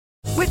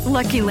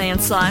Lucky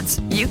Land Slots,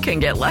 you can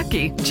get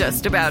lucky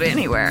just about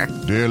anywhere.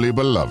 Dearly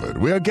beloved,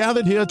 we are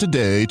gathered here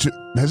today to...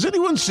 Has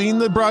anyone seen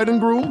the bride and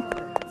groom?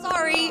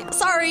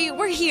 Sorry,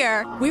 we're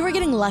here. We were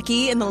getting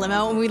lucky in the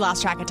limo and we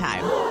lost track of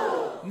time.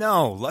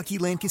 No, Lucky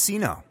Land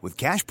Casino, with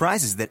cash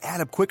prizes that add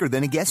up quicker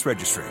than a guest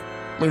registry.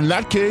 In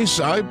that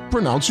case, I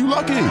pronounce you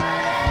lucky.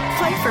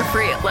 Play for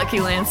free at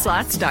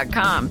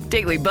LuckyLandSlots.com.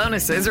 Daily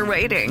bonuses are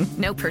waiting.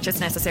 No purchase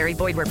necessary.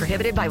 Void where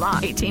prohibited by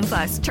law.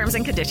 18+. Terms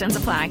and conditions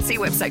apply. See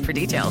website for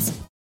details.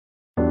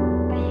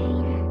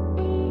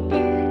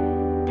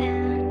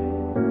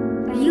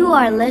 You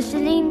are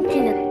listening to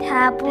the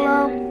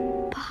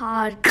Tableau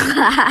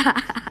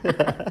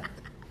Podcast.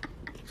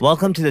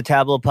 Welcome to the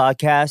Tableau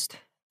Podcast,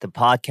 the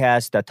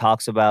podcast that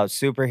talks about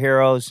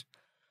superheroes,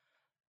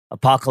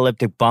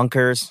 apocalyptic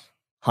bunkers,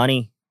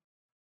 honey,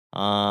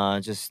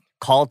 just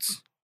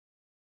cults.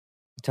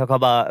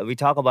 We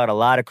talk about a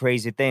lot of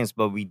crazy things,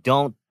 but we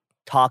don't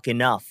talk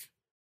enough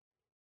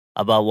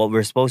about what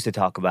we're supposed to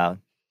talk about,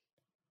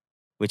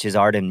 which is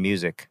art and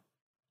music.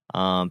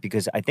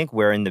 Because I think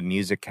we're in the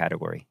music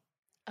category.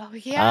 Oh,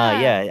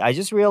 yeah. Yeah, I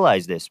just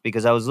realized this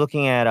because I was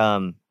looking at,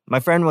 my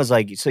friend was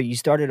like, so you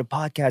started a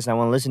podcast, I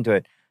want to listen to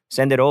it,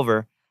 send it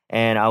over.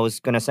 And I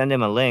was going to send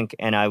him a link,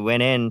 and I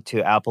went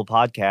into Apple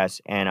Podcasts,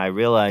 and I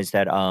realized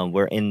that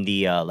we're in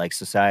the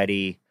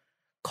society,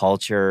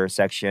 culture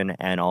section,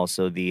 and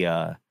also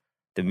the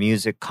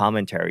music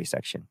commentary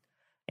section.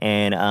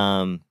 And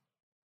I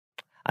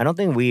don't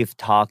think we've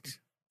talked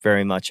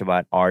very much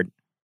about art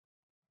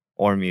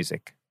or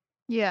music.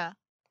 Yeah.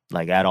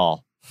 Like, at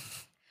all.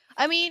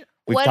 I mean,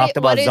 We've talked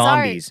about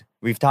zombies.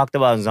 We've talked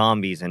about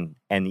zombies and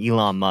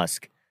Elon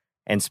Musk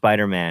and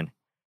Spider-Man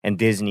and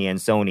Disney and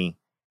Sony.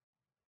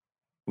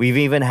 We've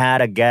even had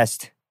a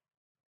guest,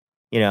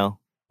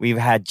 we've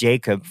had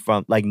Jacob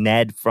from, like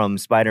Ned from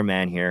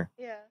Spider-Man here.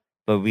 Yeah.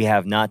 But we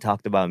have not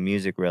talked about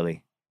music,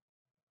 really.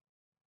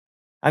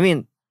 I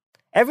mean,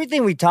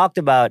 everything we talked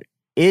about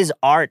is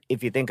art,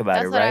 if you think about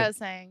That's it, what right? I was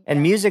saying.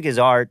 And music is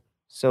art.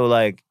 So,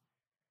 like,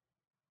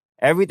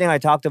 everything I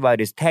talked about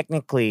is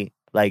technically,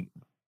 like,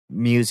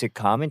 music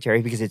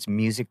commentary because it's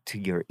music to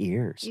your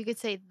ears. You could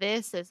say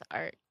this is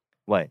art.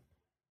 What?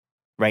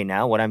 Right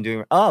now, what I'm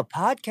doing? Oh,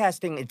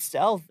 podcasting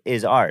itself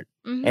is art.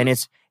 Mm-hmm. And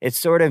it's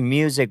sort of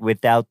music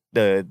without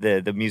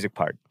the music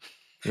part,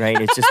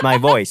 right? It's just my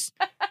voice,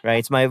 right?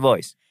 It's my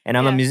voice. And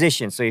I'm a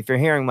musician. So if you're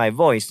hearing my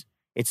voice,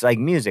 it's like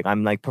music.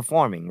 I'm like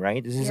performing,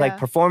 right? This is like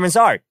performance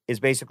art is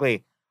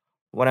basically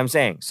what I'm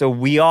saying. So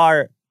we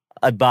are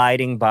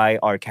abiding by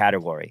our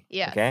category.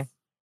 Yes. Okay?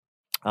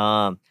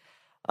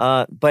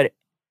 But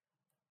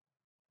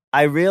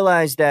I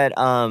realized that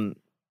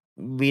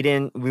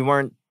we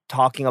weren't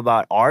talking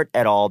about art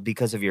at all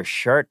because of your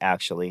shirt,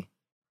 actually.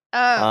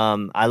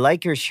 Oh. I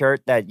like your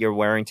shirt that you're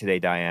wearing today,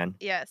 Diane.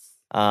 Yes.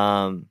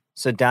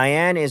 So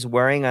Diane is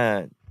wearing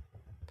a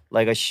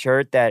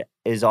shirt that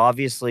is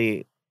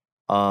obviously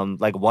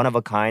like one of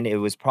a kind. It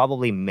was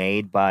probably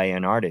made by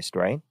an artist,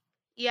 right?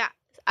 Yeah.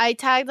 I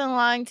tagged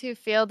along to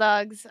Field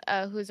Dogs,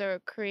 who's a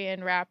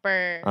Korean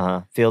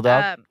rapper. Field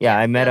Dog? Yeah,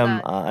 I met Field him.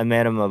 Dog. I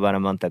met him about a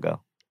month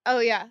ago. Oh,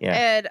 yeah. Yeah.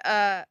 And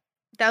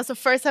that was the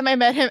first time I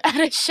met him at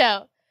a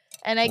show.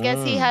 And I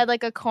guess he had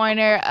like a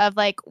corner of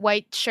like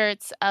white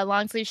shirts,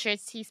 long sleeve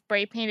shirts. He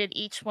spray painted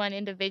each one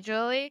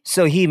individually.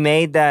 So he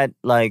made that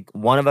like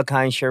one of a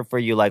kind shirt for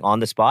you, like on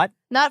the spot?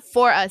 Not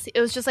for us.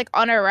 It was just like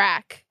on a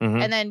rack.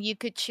 Mhm. And then you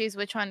could choose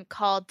which one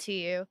called to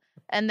you.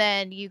 And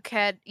then you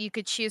could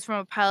choose from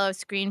a pile of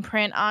screen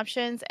print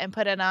options and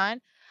put it on.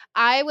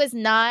 I was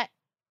not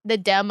the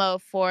demo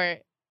for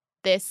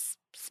this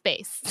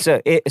space.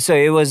 So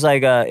it was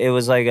like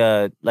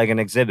an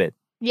exhibit.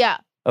 Yeah.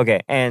 Okay,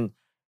 and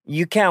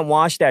you can't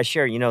wash that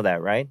shirt. You know that,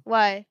 right?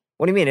 Why?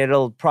 What do you mean?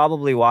 It'll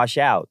probably wash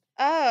out.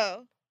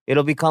 Oh.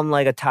 It'll become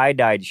like a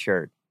tie-dyed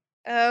shirt.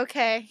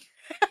 Okay.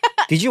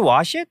 Did you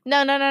wash it?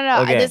 No.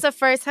 Okay. This is the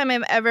first time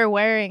I'm ever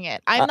wearing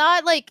it. I'm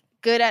not like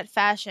good at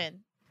fashion.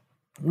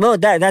 No,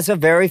 that's a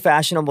very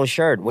fashionable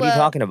shirt. What are you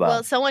talking about?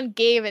 Well, someone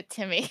gave it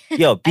to me.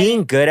 Yo,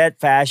 being good at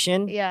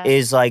fashion Yeah.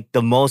 is like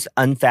the most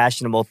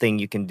unfashionable thing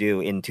you can do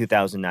in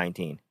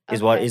 2019.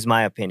 Is what Okay. is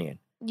my opinion.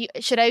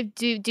 Should I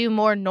do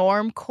more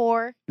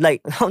normcore?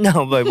 Like, oh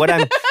no,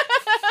 but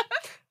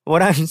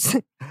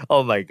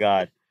oh my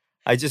God.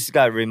 I just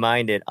got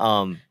reminded,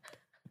 normcore,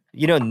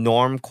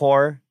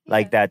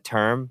 like that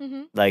term,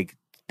 Mhm. like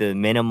the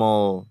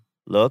minimal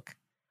look.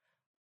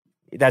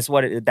 That's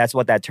what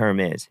that term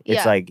is.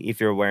 It's Yeah. like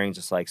if you're wearing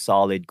just like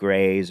solid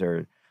grays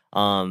or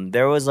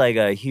there was like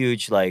a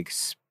huge like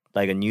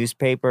a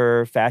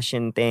newspaper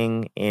fashion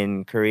thing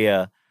in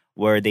Korea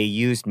where they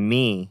used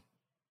me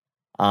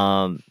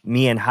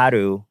and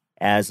Haru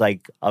as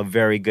like a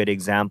very good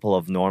example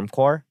of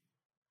normcore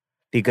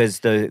because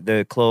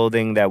the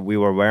clothing that we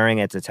were wearing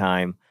at the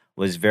time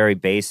was very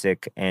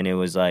basic and it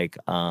was like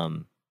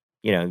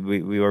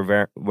we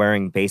were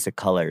wearing basic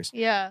colors.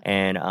 Yeah.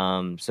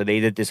 And so they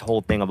did this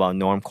whole thing about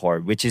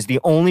normcore, which is the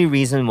only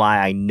reason why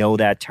I know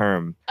that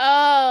term.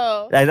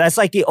 Oh. That's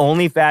like the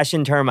only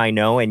fashion term I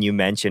know, and you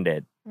mentioned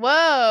it.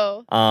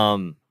 Whoa.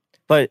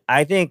 But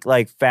I think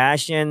like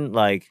fashion,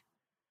 like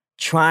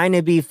trying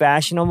to be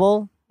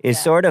fashionable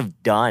is sort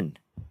of done.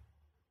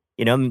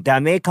 You know,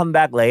 that may come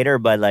back later,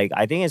 but like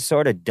I think it's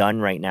sort of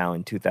done right now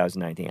in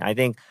 2019. I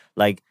think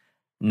like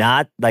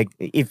not like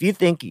if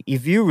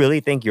you really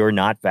think you're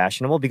not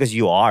fashionable, because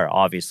you are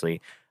obviously,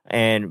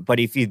 but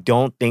if you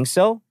don't think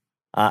so,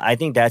 I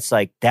think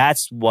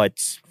that's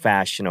what's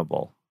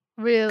fashionable.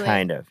 Really?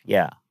 Kind of,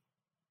 yeah.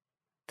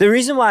 The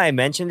reason why I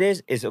mentioned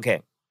this is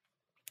okay.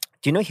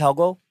 Do you know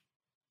Hyogo?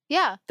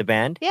 Yeah. The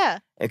band? Yeah.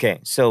 Okay,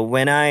 so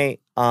when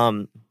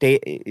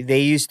they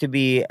used to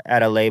be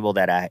at a label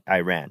that I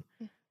ran.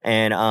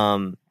 And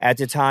at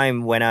the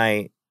time when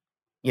I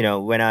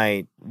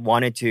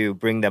wanted to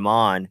bring them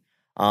on,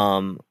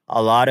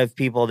 a lot of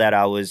people that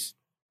I was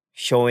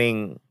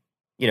showing,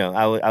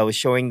 I was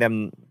showing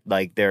them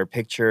like their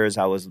pictures.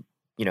 I was,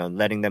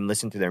 letting them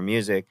listen to their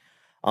music.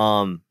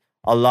 A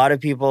lot of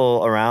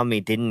people around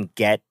me didn't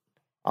get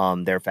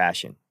their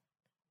fashion,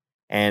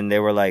 and they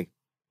were like,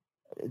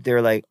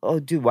 "Oh,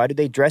 dude, why do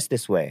they dress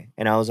this way?"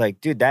 And I was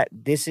like, "Dude,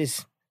 this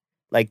is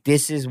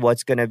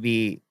what's gonna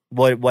be."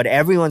 What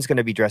everyone's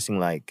gonna be dressing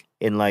like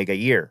in like a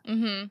year,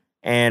 Mm-hmm.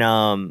 and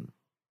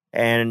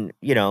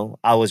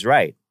I was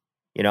right.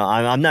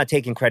 I'm not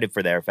taking credit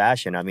for their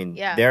fashion. I mean,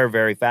 they're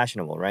very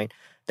fashionable, right?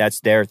 That's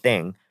their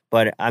thing.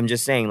 But I'm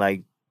just saying,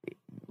 like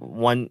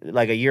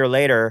a year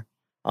later,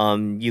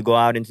 you go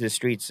out into the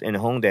streets in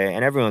Hongdae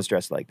and everyone's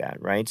dressed like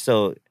that, right?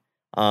 So,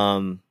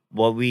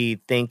 what we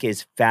think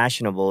is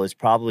fashionable is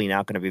probably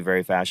not going to be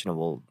very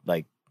fashionable,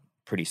 like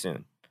pretty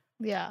soon.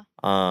 Yeah.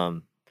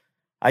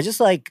 I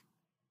just like.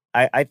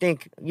 I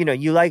think,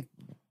 you like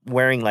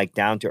wearing like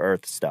down to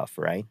earth stuff,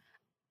 right?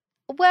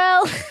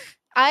 Well,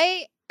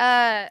 I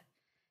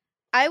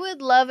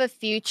would love a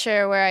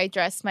future where I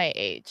dress my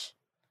age.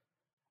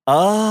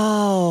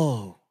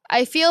 Oh.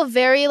 I feel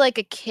very like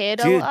a kid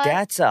a Dude, lot.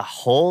 that's a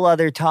whole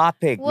other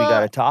topic we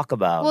got to talk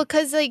about. Well,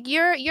 because like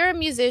you're a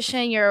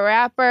musician, you're a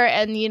rapper,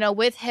 and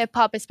with hip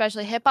hop,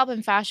 especially hip hop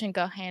and fashion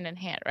go hand in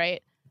hand,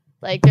 right?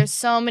 Like, there's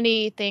so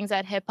many things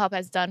that hip hop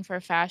has done for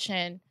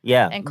fashion.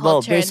 Yeah. And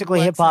culture. Well, basically,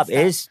 hip hop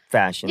is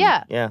fashion.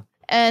 Yeah. Yeah.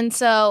 And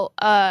so,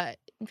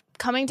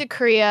 coming to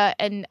Korea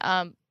and,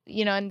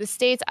 in the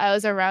States, I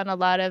was around a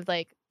lot of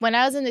like, when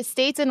I was in the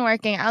States and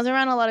working, I was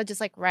around a lot of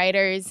just like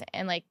writers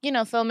and like,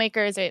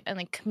 filmmakers and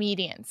like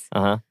comedians.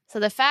 Uh-huh. So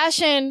the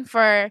fashion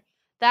for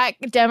that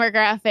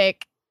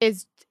demographic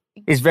is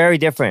very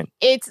different.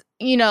 It's,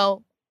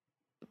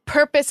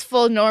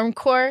 purposeful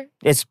normcore.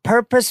 It's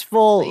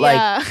purposeful,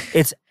 like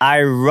it's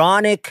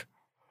ironic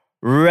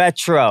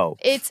retro.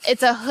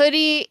 It's a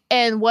hoodie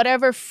and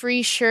whatever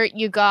free shirt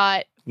you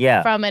got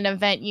from an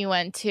event you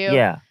went to.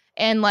 Yeah.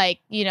 And like,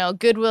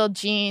 Goodwill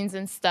jeans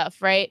and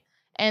stuff, right?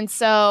 And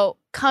so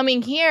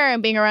coming here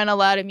and being around a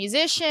lot of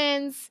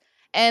musicians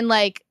and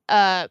like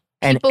and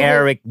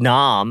Eric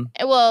Nam.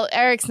 Well,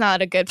 Eric's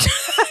not a good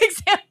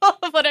example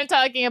of what I'm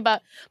talking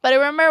about. But I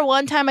remember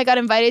one time I got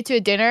invited to a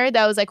dinner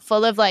that was like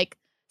full of like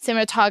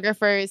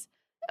cinematographers,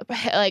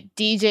 like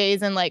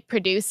DJs and like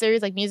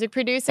producers, like music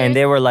producers. And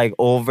they were like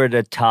over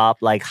the top,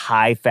 like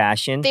high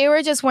fashion. They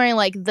were just wearing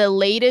like the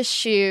latest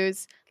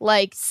shoes,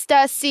 like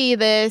Stussy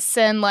this,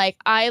 and like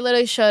I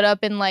literally showed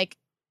up in like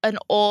an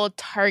old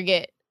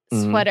Target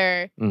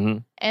sweater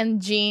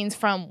and jeans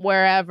from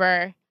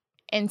wherever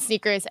and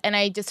sneakers, and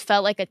I just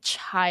felt like a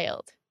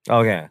child.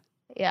 Okay.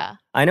 Yeah.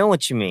 I know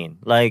what you mean.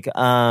 Like,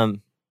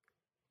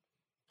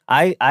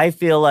 I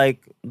feel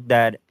like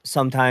that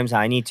sometimes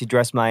I need to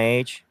dress my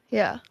age.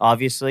 Yeah.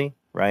 Obviously,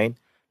 right?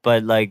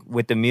 But like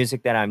with the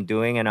music that I'm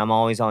doing and I'm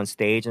always on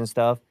stage and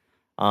stuff,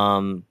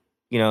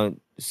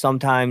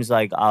 sometimes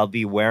like I'll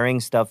be wearing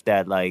stuff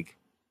that like,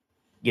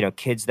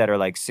 kids that are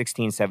like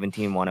 16,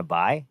 17 want to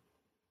buy.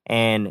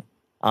 And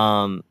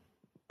I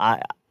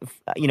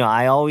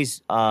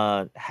always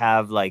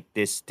have like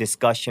this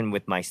discussion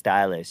with my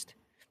stylist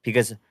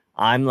because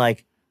I'm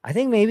like, I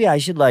think maybe I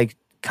should like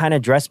kind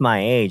of dress my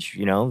age,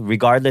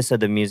 regardless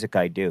of the music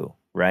I do,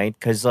 right?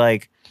 Because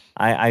like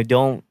I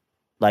don't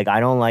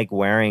like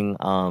wearing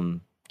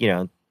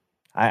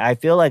I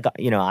feel like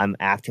I'm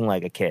acting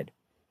like a kid,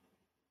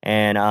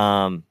 and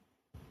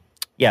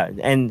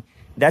and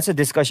that's a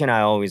discussion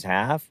I always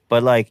have.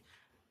 But like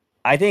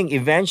I think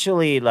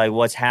eventually like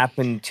what's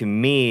happened to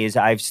me is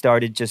I've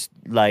started just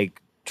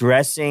like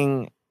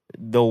dressing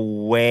the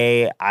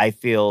way I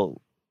feel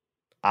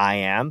I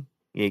am,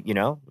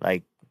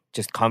 like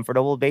just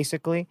comfortable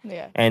basically.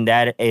 Yeah. And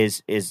that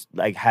is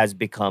like has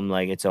become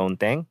like its own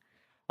thing.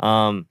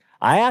 I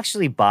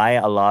actually buy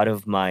a lot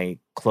of my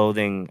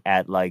clothing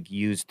at like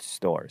used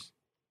stores,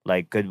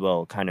 like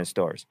Goodwill kind of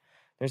stores.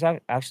 There's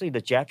actually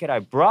the jacket I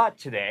brought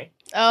today.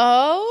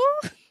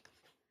 Oh.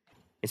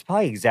 It's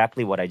probably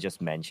exactly what I just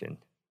mentioned.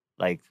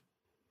 Like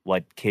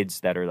what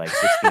kids that are like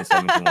 16,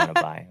 17 want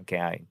to buy.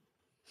 Okay.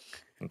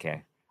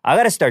 I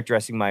got to start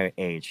dressing my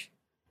age.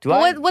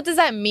 What does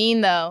that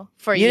mean though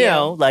for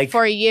you? Like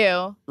for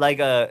you, like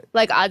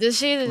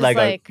ajushi, like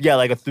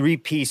a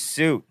 3-piece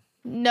suit.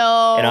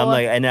 No, and I'm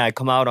like, and then I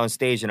come out on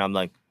stage and I'm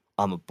like,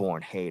 I'm a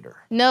born hater.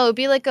 No, it'd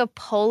be like a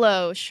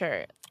polo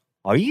shirt.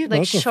 Are you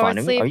Like making short fun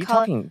of me? sleeve Are you collar-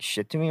 talking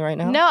shit to me right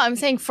now? No, I'm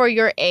saying for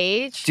your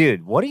age.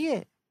 Dude, what are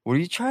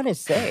you trying to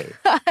say?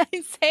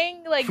 I'm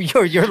saying like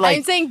You're like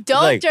I'm saying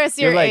don't like, dress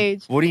you're your like,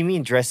 age. What do you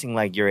mean dressing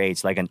like your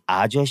age? Like an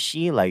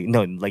ajashi? Like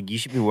no, like you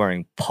should be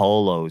wearing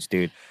polos,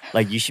 dude.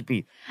 Like you should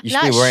be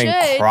Not wearing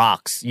should.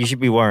 Crocs. You should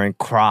be wearing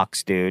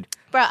Crocs, dude.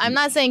 Bro, I'm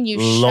not saying you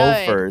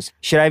Loafers.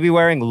 Should I be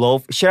wearing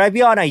Should I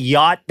be on a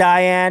yacht,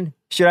 Diane?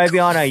 Should I be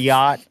on a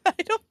yacht? should.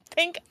 I don't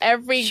think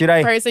every Should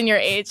I- person your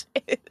age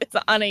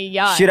is on a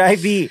yacht. Should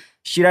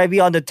I be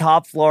on the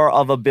top floor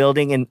of a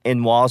building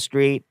in Wall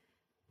Street?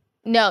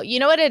 No, you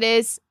know what it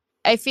is?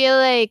 I feel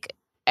like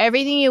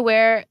everything you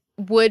wear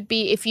would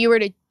be, if you were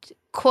to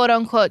quote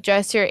unquote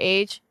dress your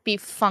age, be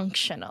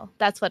functional.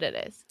 That's what it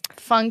is.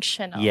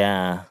 Functional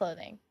Yeah.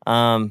 clothing.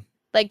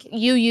 Like Like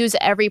you use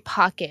every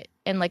pocket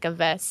in like a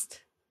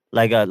vest.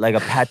 a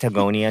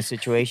Patagonia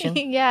situation.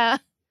 Yeah.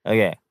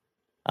 Okay.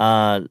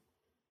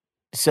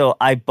 So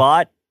I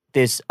bought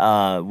this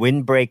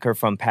windbreaker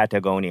from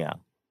Patagonia.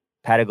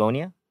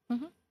 Patagonia?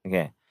 Mhm.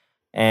 Okay.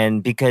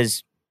 And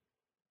because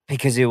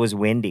it was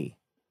windy.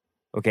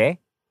 Okay?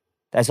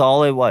 That's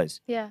all it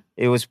was. Yeah.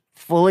 It was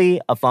fully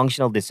a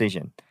functional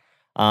decision.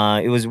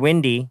 It was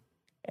windy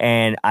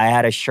and I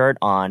had a shirt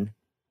on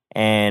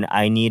and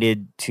I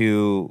needed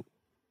to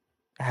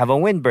have a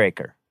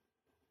windbreaker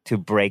to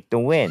break the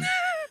wind.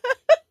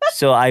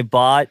 So I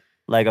bought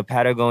like a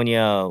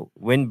Patagonia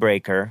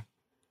windbreaker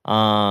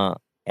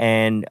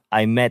and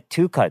I met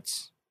Two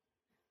Cuts.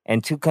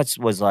 And Two Cuts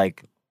was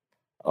like,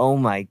 oh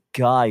my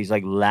God. He's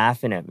like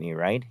laughing at me,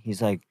 right?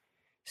 He's like,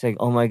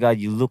 oh my God,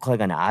 you look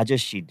like an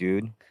ajashi,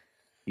 dude.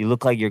 You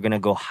look like you're going to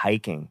go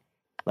hiking,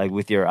 like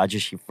with your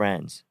ajashi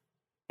friends.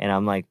 And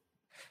I'm like,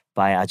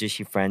 by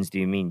ajashi friends, do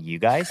you mean you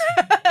guys?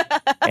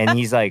 And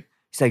he's like,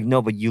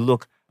 no, but you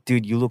look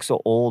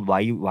so old.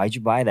 Why'd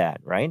you buy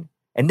that, right?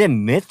 And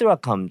then Mithra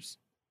comes,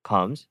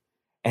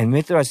 and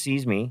Mithra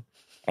sees me,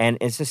 and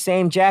it's the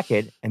same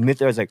jacket. And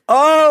Mithra's like,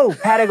 oh,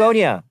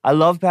 Patagonia. I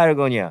love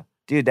Patagonia.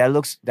 Dude, that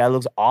looks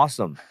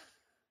awesome.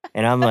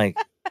 And I'm like,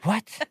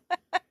 what?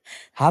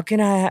 How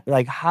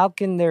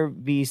can there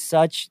be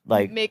such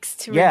like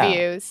mixed yeah.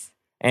 reviews?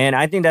 And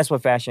I think that's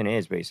what fashion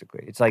is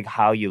basically. It's like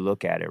how you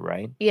look at it,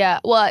 right? Yeah.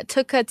 Well,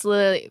 Two Cuts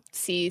literally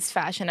sees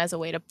fashion as a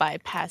way to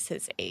bypass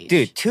his age.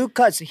 Dude, Two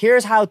Cuts,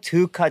 here's how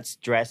Two Cuts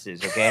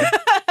dresses, okay?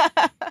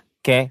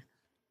 Okay?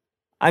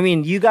 I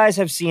mean, you guys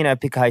have seen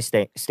Epic High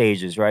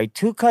stages, right?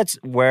 Two Cuts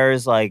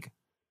wears like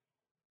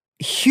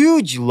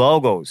huge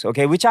logos,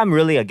 okay? Which I'm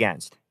really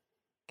against.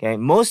 Okay?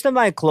 Most of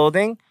my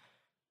clothing,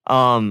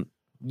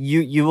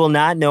 you will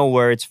not know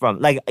where it's from.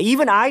 Like,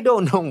 even I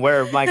don't know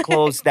where my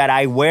clothes that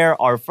I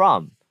wear are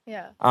from.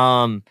 Yeah.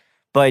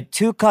 But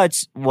Two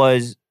Cuts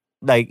was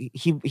like,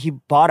 he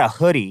bought a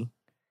hoodie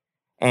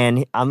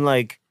and I'm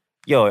like,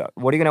 yo,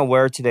 what are you gonna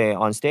wear today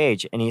on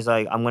stage? And he's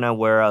like, I'm gonna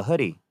wear a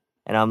hoodie.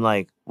 And I'm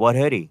like, what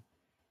hoodie?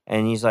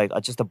 And he's like,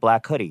 just a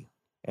black hoodie.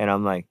 And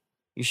I'm like,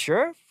 you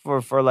sure?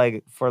 For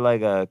like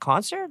a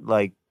concert?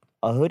 Like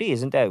a hoodie?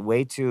 Isn't that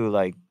way too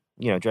like,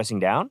 dressing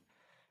down?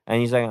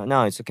 And he's like,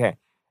 no, it's okay.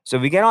 So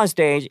we get on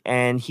stage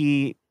and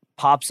he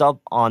pops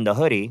up on the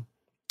hoodie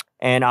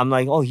and I'm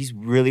like, oh, he's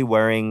really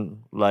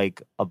wearing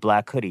like a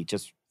black hoodie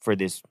just for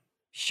this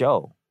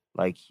show.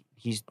 Like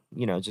he's,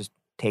 just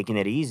taking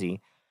it easy.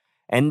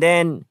 And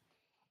then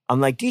I'm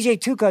like, DJ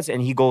Two Cuts.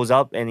 And he goes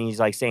up and he's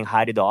like saying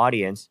hi to the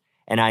audience.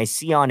 And I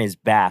see on his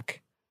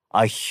back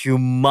a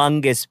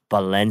humongous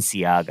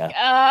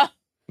Balenciaga.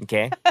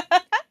 Okay?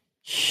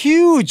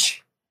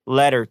 Huge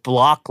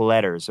block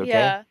letters. Okay?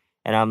 Yeah.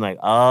 And I'm like,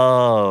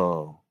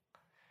 oh.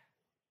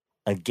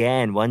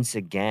 Once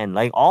again,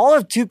 like all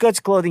of Two Cuts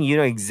clothing, you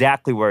know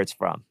exactly where it's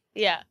from.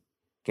 Yeah.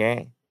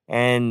 Okay.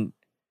 And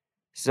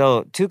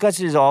so Two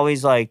Cuts is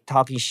always like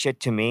talking shit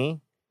to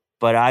me.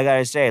 But I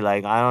gotta say,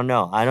 like, I don't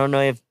know. I don't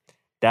know if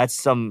that's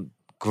some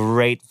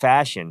great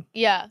fashion.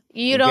 Yeah.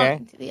 You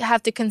don't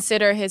have to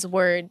consider his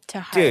word to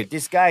heart. Dude,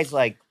 this guy's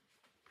like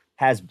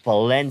has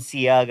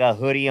Balenciaga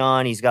hoodie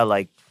on. He's got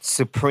like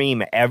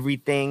Supreme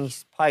everything.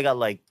 He's probably got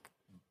like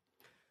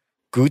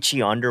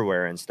Gucci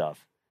underwear and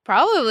stuff.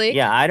 Probably.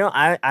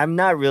 Yeah, I'm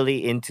not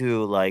really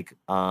into like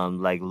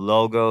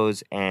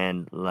logos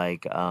and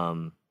like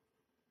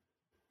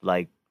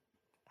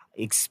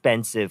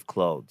expensive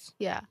clothes.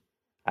 Yeah.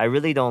 I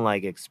really don't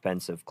like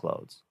expensive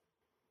clothes.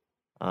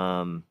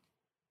 There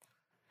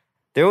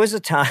was a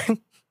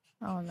time.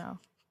 Oh no.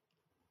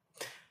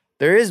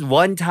 There is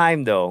one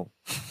time though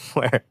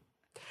where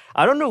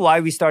I don't know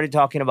why we started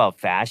talking about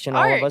fashion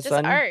all of a Art, just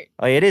sudden. art.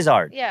 Oh, it is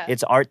art. Yeah.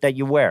 It's art that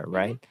you wear,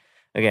 right?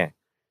 Okay.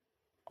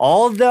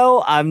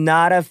 Although I'm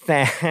not a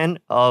fan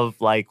of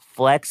like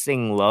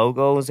flexing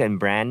logos and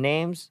brand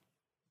names,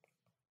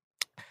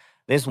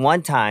 this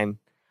one time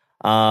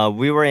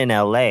we were in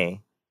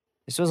LA.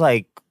 This was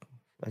like,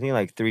 I think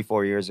like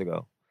 3-4 years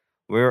ago.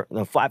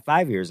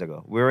 5 years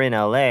ago. We were in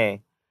LA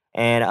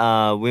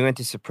and we went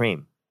to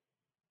Supreme.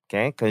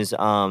 Okay? Because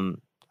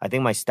I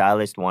think my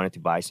stylist wanted to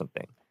buy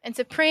something. And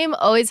Supreme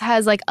always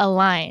has like a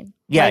line.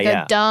 Yeah, like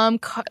yeah. a dumb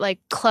like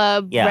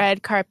club Yeah.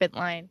 red carpet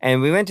line.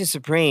 And we went to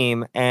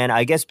Supreme, and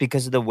I guess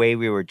because of the way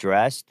we were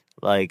dressed,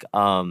 like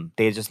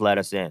they just let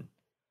us in,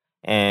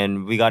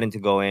 and we got to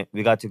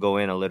go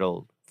in a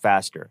little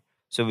faster.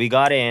 So we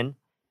got in,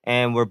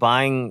 and we're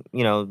buying.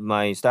 You know,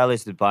 my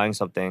stylist is buying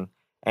something,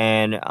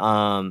 and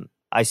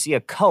I see a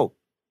coat,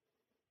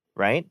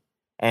 right?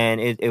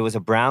 And it was a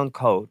brown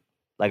coat,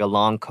 like a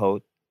long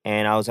coat,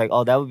 and I was like,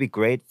 oh, that would be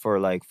great for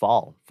like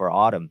fall, for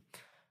autumn,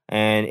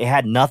 and it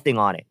had nothing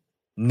on it.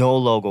 No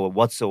logo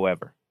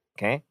whatsoever,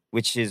 okay?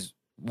 Which is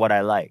what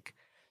I like.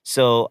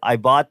 So I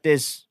bought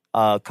this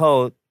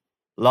coat,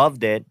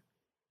 loved it,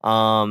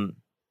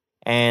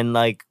 and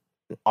like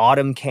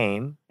autumn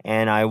came,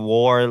 and I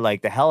wore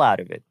like the hell out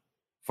of it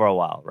for a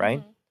while,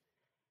 right?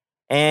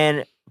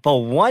 But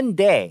one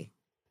day,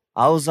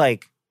 I was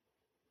like,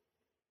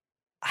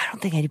 I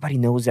don't think anybody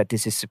knows that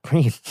this is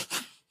Supreme.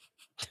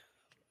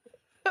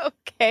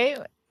 Okay.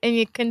 And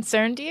it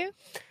concerned you?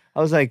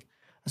 I was like,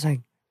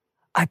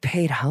 I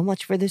paid how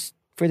much for this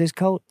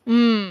coat?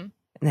 Mm.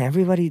 And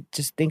everybody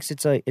just thinks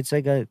it's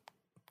like a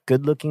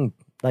good looking,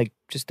 like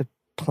just a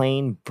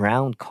plain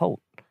brown coat.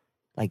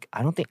 Like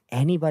I don't think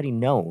anybody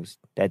knows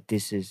that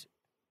this is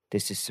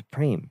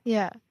Supreme.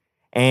 Yeah.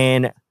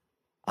 And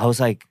I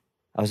was like,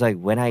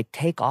 when I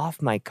take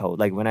off my coat,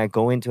 like when I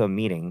go into a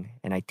meeting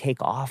and I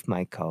take off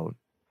my coat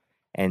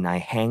and I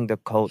hang the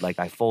coat, like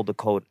I fold the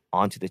coat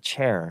onto the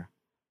chair,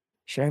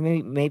 should I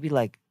maybe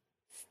like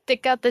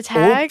Stick out the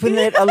tag? open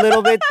it a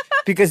little bit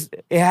because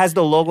it has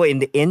the logo in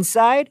the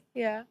inside?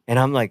 Yeah. And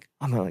I'm like,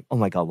 oh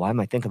my God, why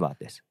am I thinking about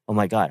this? Oh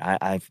my God,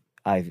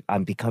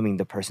 I'm becoming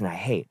the person I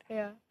hate.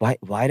 Yeah.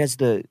 Why does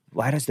the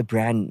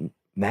brand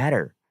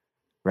matter,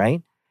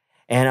 right?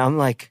 And I'm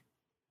like,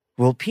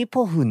 will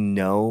people who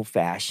know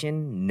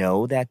fashion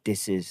know that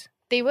this is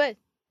They would.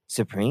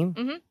 Supreme?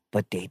 Mhm.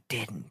 But they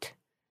didn't.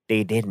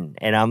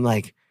 And I'm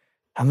like,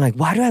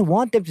 why do I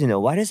want them to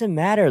know? Why does it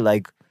matter?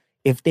 Like,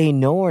 if they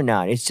know or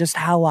not? It's just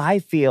how I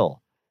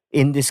feel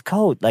in this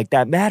coat. Like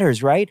that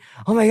matters, right?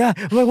 Oh my God,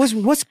 I'm like,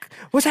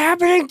 what's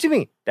happening to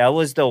me? That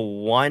was the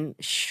one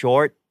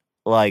short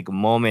like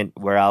moment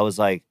where I was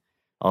like,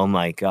 oh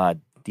my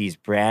God, these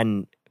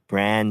brands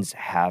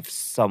have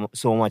so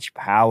much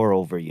power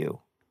over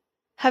you.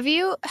 Have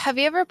you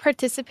ever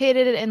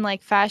participated in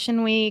like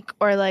fashion week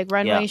or like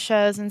runway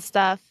shows and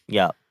stuff?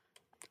 Yeah.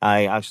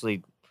 I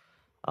actually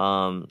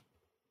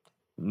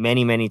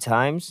many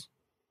times,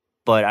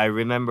 but I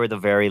remember the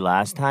very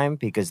last time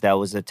because that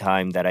was the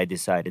time that I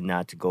decided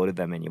not to go to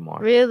them anymore.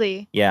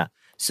 Really? Yeah.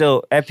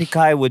 So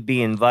Epikai would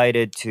be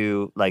invited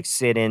to like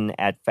sit in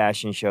at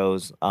fashion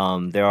shows.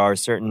 There are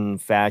certain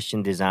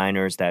fashion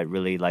designers that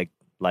really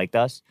liked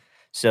us.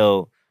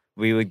 So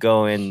we would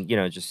go and,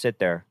 just sit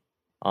there.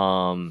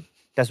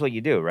 That's what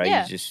you do, right?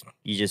 Yeah.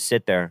 You just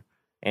sit there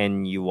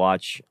and you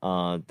watch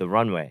the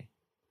runway.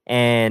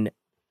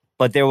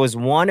 But there was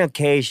one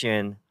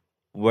occasion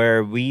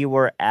where we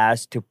were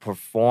asked to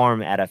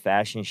perform at a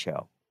fashion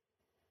show.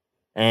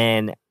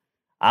 And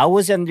I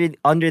was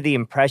under the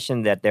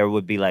impression that there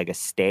would be like a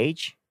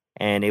stage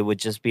and it would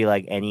just be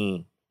like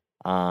any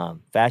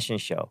fashion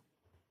show,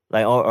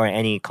 like or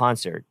any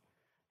concert.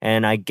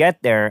 And I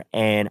get there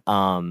and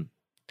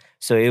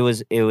so it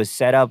was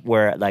set up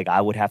where like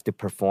I would have to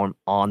perform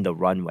on the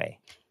runway.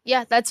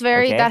 Yeah,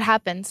 that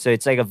happens. So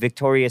it's like a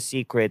Victoria's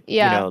Secret,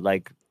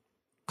 like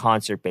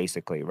concert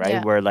basically, right?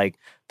 Yeah. Where like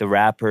the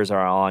rappers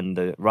are on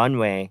the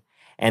runway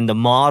and the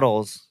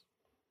models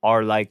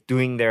are like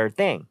doing their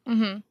thing.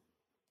 Mm-hmm.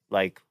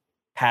 Like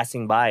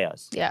passing by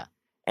us. Yeah.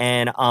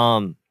 And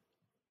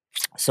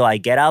so I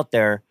get out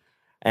there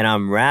and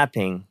I'm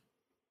rapping.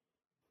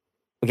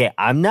 Okay,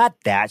 I'm not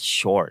that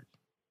short.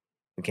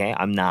 Okay,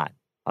 I'm not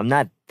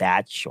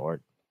that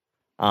short.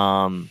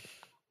 Oh,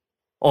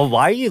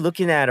 why are you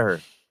looking at her?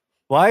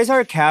 Why is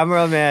our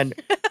cameraman?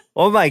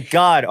 Oh my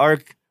God, our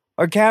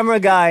camera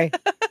guy,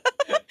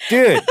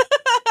 dude.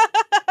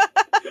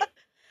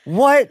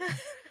 What?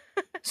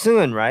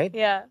 Seunghoon, right?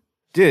 Yeah.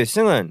 Dude,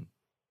 Seunghoon.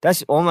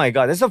 Oh my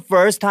God, that's the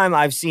first time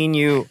I've seen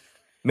you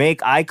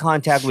make eye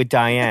contact with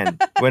Diane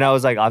when I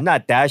was like, I'm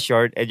not that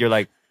short. And you're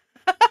like,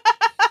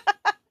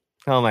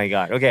 oh my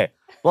God. Okay.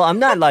 Well, I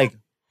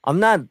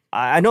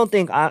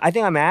think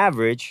I'm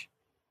average,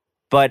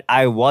 but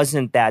I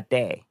wasn't that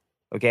day.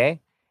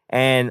 Okay.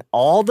 And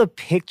all the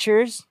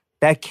pictures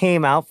that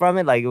came out from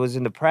it, like it was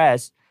in the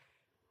press,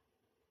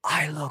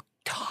 I look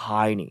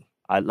tiny.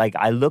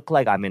 I look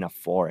like I'm in a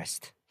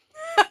forest.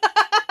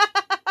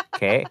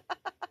 Okay.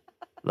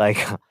 Like,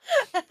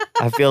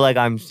 I feel like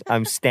I'm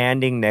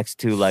standing next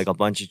to like a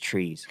bunch of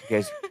trees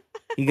because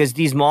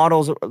these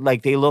models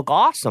like they look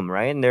awesome,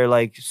 right? And they're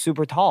like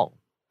super tall,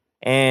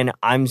 and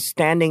I'm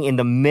standing in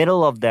the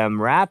middle of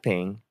them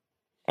rapping,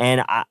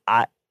 and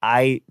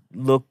I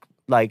look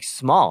like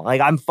small.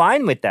 Like I'm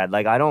fine with that.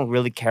 Like I don't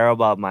really care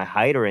about my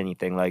height or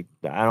anything. Like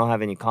I don't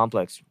have any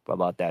complex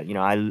about that.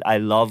 I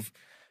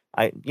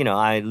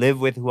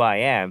live with who I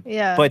am.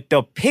 Yeah. But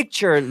the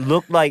picture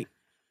looked like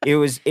it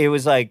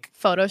was like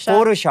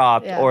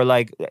photoshopped Yeah. or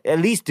like at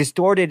least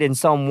distorted in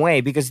some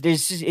way because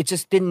it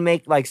just didn't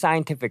make like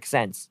scientific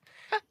sense.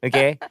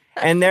 Okay.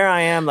 And there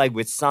I am like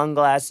with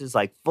sunglasses,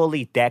 like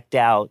fully decked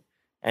out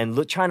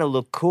and trying to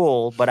look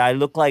cool, but I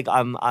look like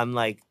I'm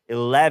like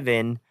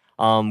 11,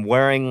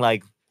 wearing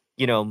like,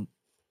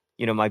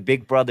 my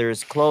big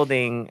brother's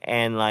clothing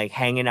and like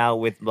hanging out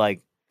with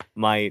like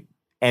my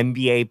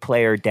NBA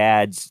player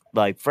dad's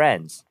like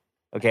friends.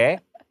 Okay.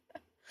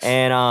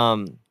 And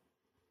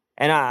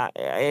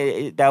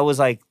that was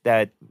like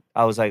that.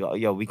 I was like, oh,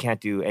 yo, we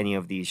can't do any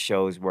of these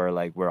shows where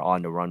like we're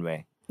on the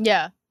runway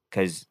Yeah.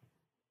 because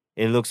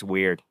it looks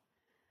weird.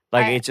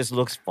 Like it just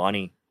looks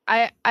funny.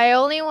 I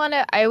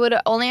would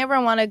only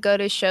ever want to go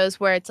to shows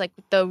where it's like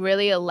the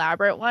really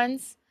elaborate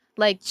ones.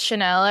 Like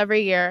Chanel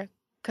every year,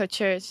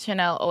 Couture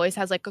Chanel always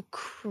has like a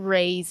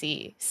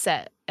crazy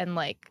set and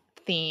like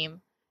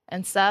theme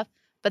and stuff.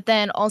 But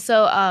then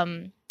also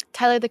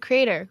Tyler the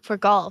Creator for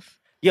golf.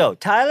 Yo,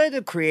 Tyler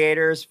the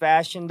Creator's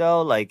fashion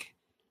though, like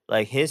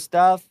his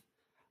stuff,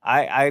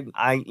 I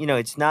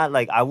it's not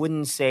like I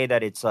wouldn't say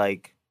that it's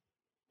like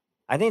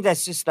I think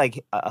that's just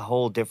like a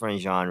whole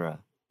different genre,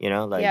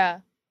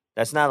 like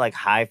that's not like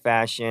high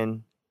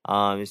fashion.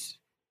 It's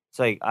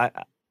like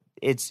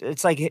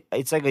it's like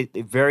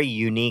a very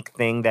unique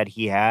thing that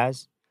he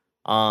has.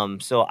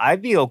 So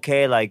I'd be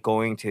okay like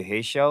going to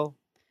his show.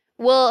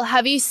 Well,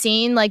 have you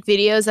seen like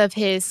videos of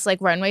his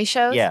like runway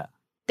shows? Yeah.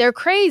 They're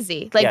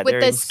crazy. Like with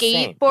they're the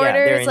insane.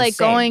 skateboarders like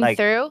insane. going like,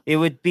 through. It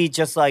would be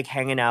just like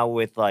hanging out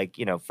with like,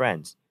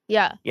 friends.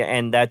 Yeah. Yeah,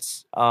 and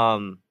that's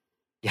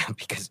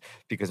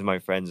because my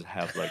friends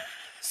have like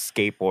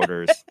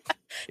skateboarders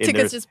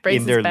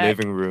in their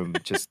living room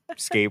just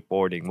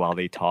skateboarding while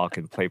they talk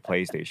and play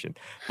PlayStation.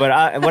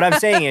 But what I'm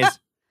saying is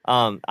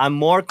I'm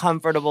more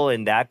comfortable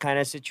in that kind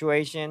of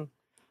situation.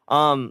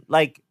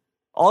 Like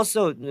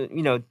also,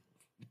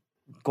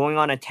 going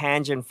on a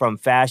tangent from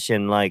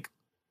fashion, like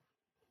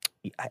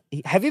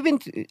have you been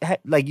to,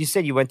 like you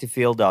said you went to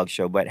Field Dog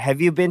Show, but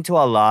have you been to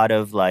a lot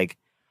of like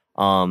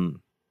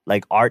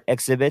art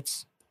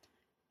exhibits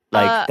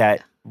like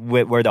that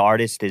where the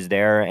artist is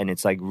there and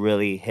it's like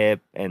really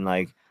hip and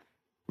like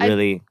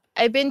really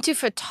I've been to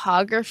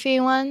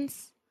photography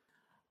ones.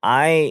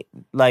 I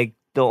like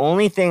the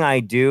only thing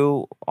I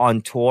do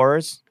on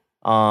tours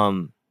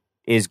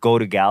is go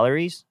to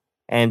galleries,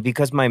 and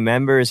because my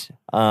members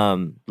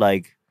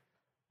like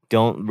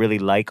don't really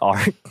like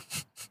art.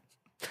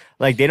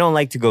 Like, they don't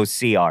like to go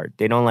see art.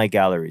 They don't like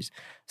galleries.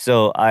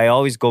 So I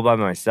always go by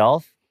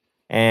myself.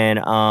 And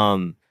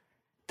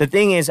the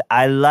thing is,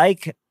 I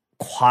like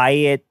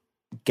quiet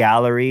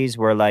galleries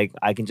where, like,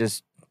 I can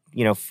just,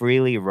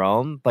 freely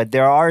roam. But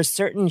there are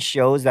certain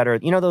shows that are,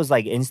 those,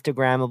 like,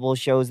 Instagrammable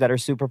shows that are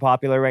super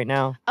popular right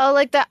now? Oh,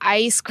 like the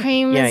ice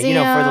cream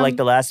museum? For,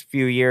 the last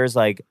few years,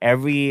 like,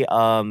 every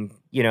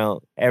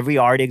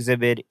art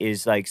exhibit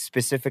is like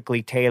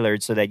specifically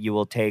tailored so that you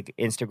will take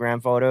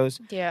Instagram photos.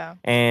 Yeah.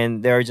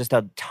 And there are just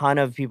a ton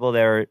of people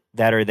there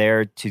that are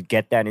there to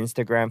get that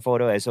Instagram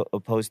photo as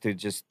opposed to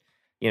just,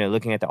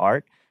 looking at the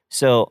art.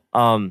 So,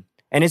 and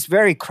it's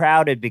very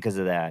crowded because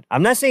of that.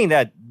 I'm not saying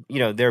that,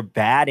 they're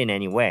bad in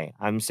any way.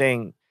 I'm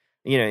saying,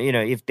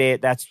 if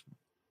that's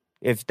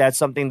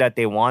something that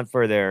they want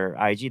for their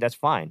IG, that's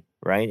fine,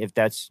 right? If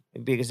that's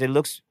because it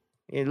looks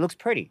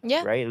pretty,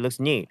 right? It looks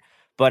neat.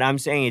 But I'm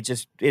saying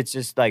it's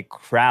just like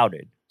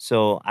crowded.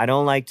 So I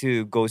don't like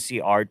to go see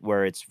art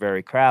where it's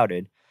very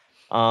crowded.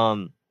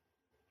 But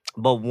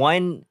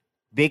one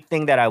big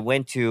thing that I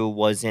went to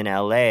was in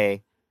LA,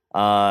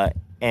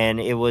 and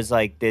it was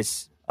like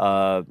this.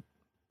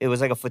 It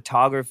was like a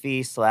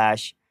photography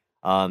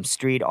 /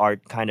 street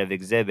art kind of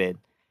exhibit.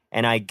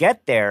 And I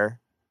get there,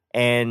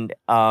 and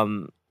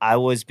I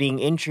was being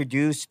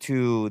introduced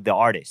to the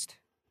artist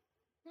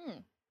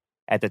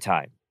at the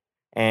time.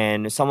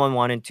 And someone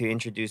wanted to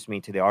introduce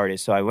me to the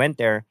artist. So I went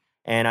there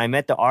and I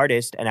met the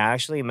artist, and I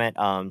actually met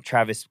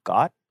Travis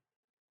Scott.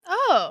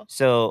 Oh.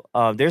 So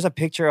there's a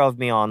picture of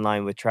me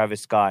online with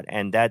Travis Scott,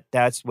 and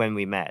that's when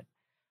we met.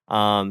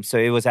 So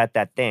it was at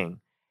that thing.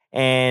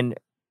 And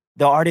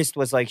the artist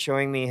was like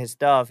showing me his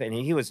stuff, and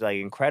he was like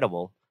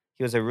incredible.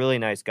 He was a really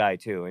nice guy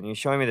too. And he was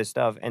showing me the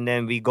stuff. And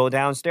then we go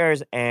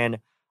downstairs, and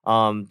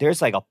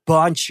there's like a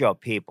bunch of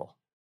people,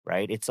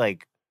 right? It's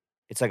like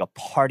a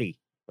party.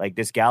 Like,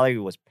 this gallery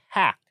was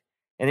packed,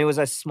 and it was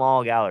a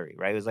small gallery,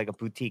 right? It was like a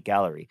boutique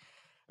gallery.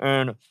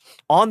 And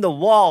on the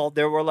wall,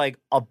 there were like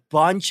a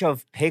bunch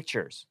of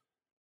pictures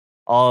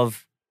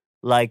of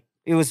like,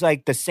 it was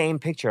like the same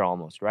picture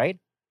almost, right?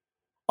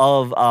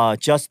 Of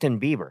Justin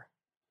Bieber.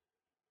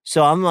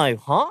 So I'm like,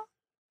 huh?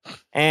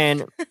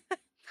 And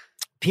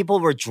people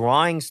were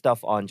drawing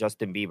stuff on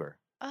Justin Bieber.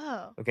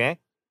 Oh. Okay.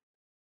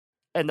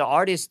 And the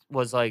artist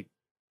was like,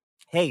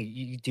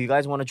 hey, do you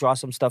guys want to draw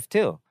some stuff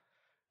too?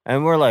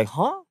 And we're like,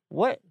 huh?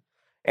 What?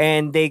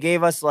 And they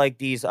gave us like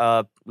these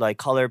like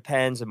color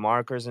pens and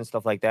markers and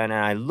stuff like that. And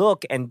I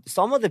look, and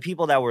some of the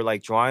people that were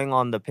like drawing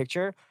on the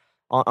picture,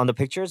 on the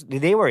pictures,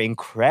 they were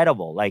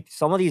incredible. Like,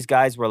 some of these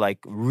guys were like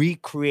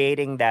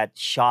recreating that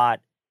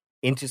shot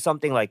into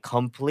something like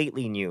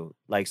completely new.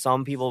 Like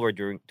some people were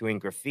doing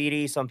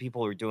graffiti, some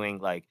people were doing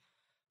like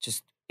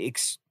just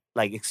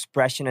like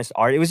expressionist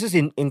art. It was just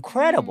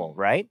incredible,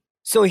 right?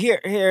 So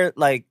here,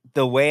 like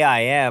the way I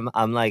am,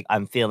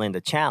 I'm feeling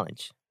the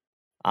challenge.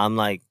 I'm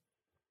like,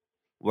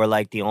 we're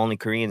like the only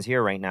Koreans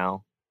here right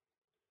now.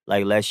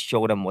 Like, let's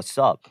show them what's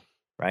up,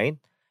 right?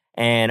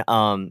 And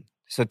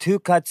so Two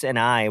Cuts and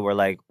I were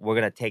like, we're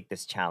gonna take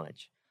this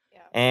challenge.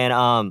 Yeah.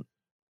 And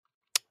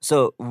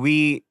so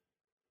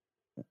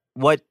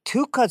what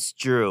Two Cuts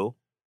drew.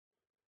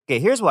 Okay,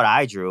 here's what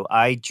I drew.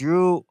 I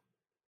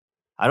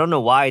don't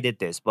know why I did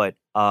this, but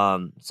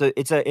so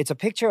it's a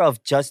picture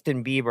of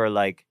Justin Bieber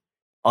like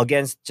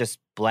against just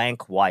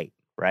blank white,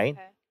 right?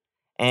 Okay.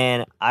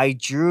 And I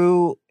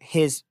drew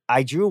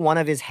one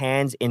of his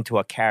hands into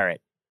a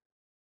carrot.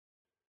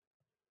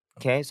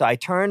 Okay, so I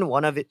turned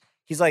one of it.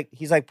 He's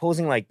like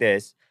posing like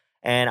this,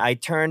 and I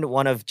turned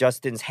one of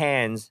Justin's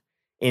hands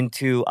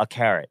into a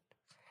carrot,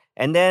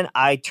 and then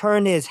I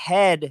turned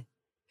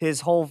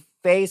his whole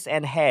face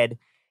and head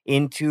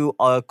into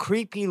a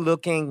creepy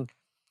looking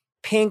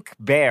pink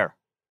bear.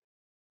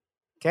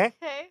 Okay,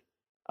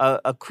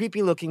 a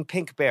creepy looking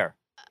pink bear.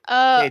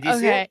 Oh, do you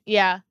see it?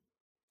 Yeah.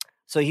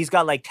 So he's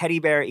got like teddy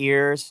bear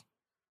ears.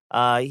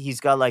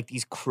 He's got like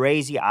these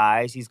crazy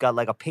eyes. He's got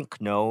like a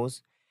pink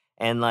nose.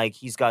 And like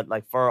he's got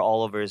like fur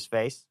all over his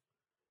face.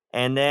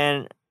 And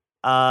then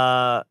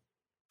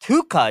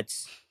Two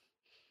Cuts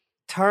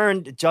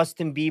turned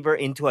Justin Bieber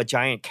into a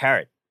giant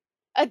carrot.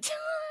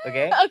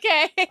 Okay?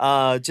 Okay.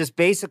 Just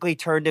basically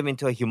turned him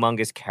into a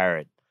humongous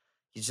carrot.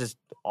 He's just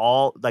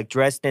all like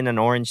dressed in an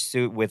orange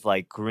suit with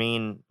like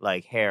green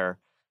like hair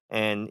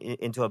and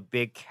into a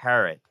big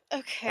carrot.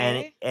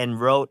 Okay. And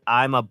wrote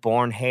 "I'm a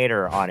born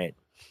hater" on it.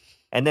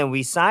 And then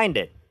we signed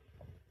it.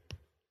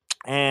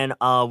 And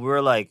we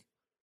were like,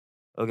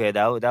 okay,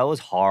 that was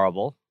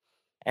horrible.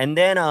 And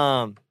then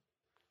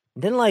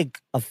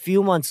like a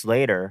few months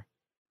later,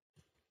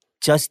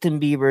 Justin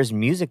Bieber's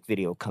music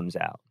video comes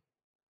out,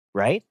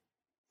 right?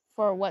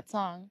 For what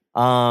song?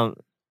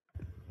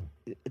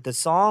 The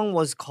song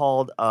was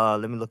called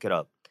let me look it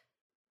up.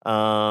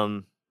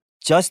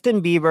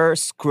 Justin Bieber,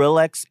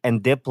 Skrillex,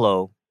 and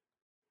Diplo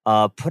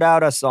put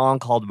out a song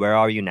called "Where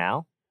Are You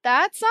Now?"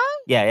 That song?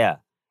 Yeah.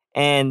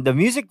 And the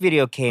music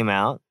video came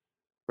out,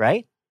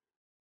 right?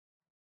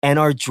 And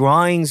our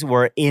drawings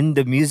were in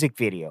the music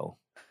video.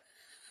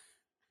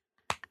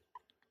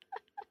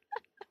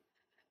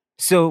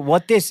 So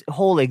what this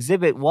whole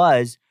exhibit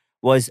was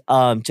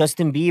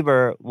Justin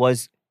Bieber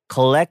was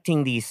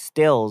collecting these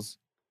stills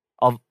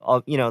of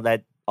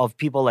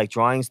people like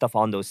drawing stuff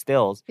on those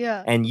stills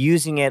and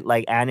using it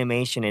like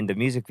animation in the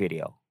music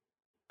video.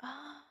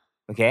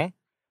 Okay?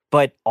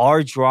 But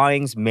our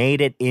drawings made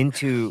it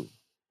into,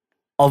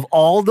 of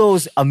all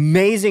those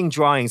amazing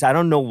drawings, I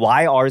don't know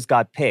why ours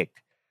got picked.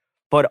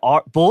 But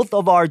both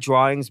of our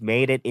drawings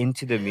made it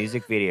into the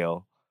music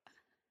video,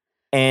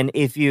 and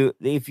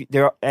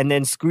and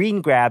then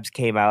Screen Grabs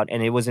came out,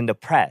 and it was in the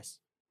press,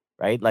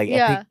 right? Like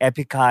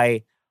Epic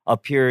High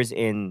appears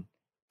in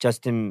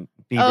Justin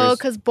Bieber's. Oh,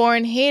 because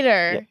Born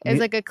Hater is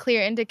like a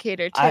clear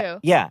indicator too.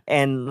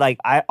 And like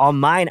on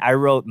mine I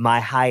wrote "My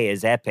high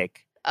is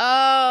epic."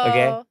 Oh,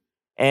 okay.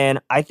 And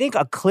I think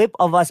a clip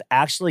of us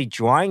actually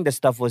drawing the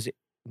stuff was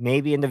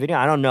maybe in the video.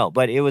 I don't know,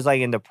 but it was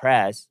like in the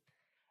press.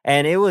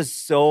 And it was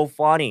so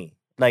funny,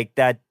 like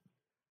that.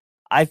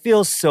 I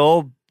felt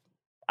so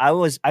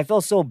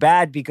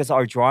bad because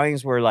our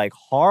drawings were like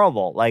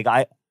horrible. Like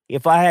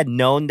if I had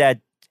known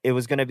that it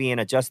was gonna be in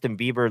a Justin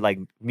Bieber like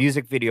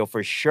music video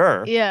for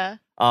sure. Yeah.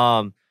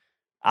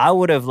 I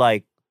would have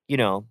like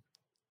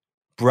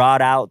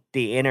brought out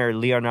the inner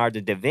Leonardo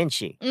da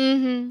Vinci.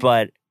 Mm-hmm.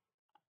 But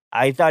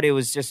I thought it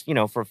was just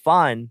for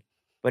fun,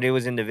 but it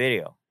was in the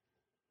video.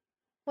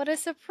 What a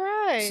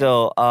surprise!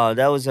 So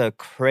that was a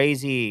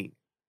crazy.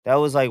 That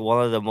was like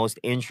one of the most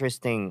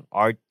interesting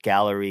art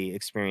gallery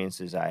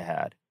experiences I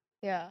had.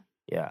 Yeah.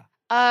 Yeah.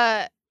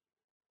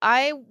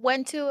 I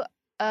went to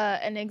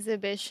an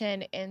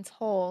exhibition in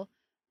Seoul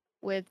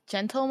with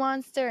Gentle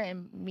Monster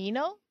and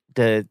Mino.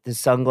 The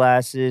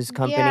sunglasses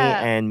company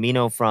and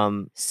Mino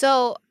from.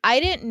 So I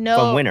didn't know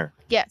from Winner.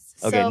 Yes.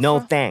 Okay. So No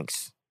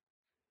thanks.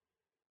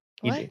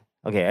 What?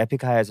 Okay.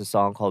 Epic High has a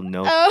song called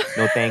No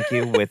Thank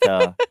You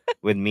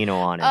with Mino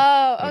on it.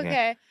 Oh,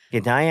 okay.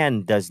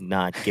 Diane does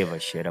not give a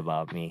shit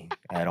about me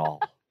at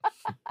all.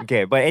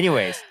 Okay, but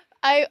anyways.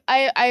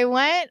 I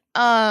went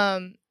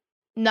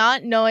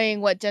not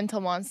knowing what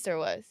Gentle Monster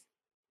was.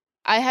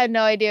 I had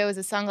no idea it was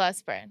a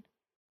sunglass brand.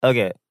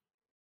 Okay.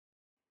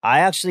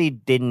 I actually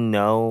didn't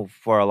know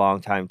for a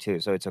long time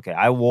too, so it's okay.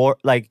 I wore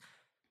like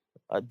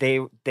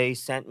they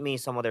sent me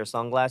some of their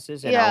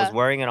sunglasses and I was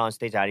wearing it on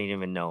stage. I didn't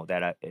even know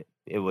that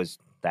it was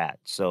that,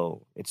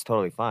 so it's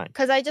totally fine.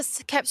 Because I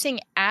just kept seeing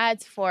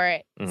ads for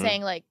it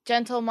saying like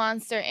Gentle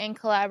Monster in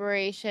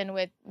collaboration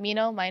with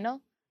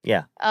Mino.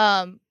 Yeah.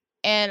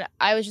 And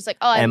I was just like,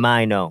 oh,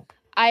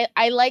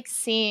 I like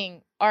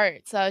seeing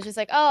art, so I was just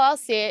like, oh, I'll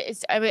see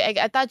it.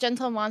 I thought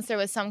Gentle Monster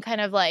was some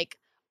kind of like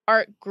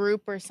art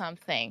group or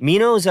something.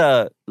 Mino's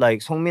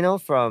like Song Mino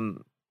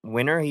from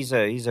Winner. He's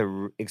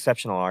a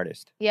exceptional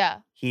artist. Yeah.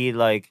 He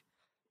like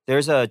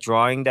there's a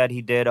drawing that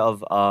he did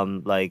of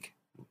like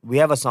we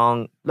have a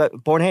song like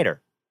Born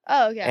Hater.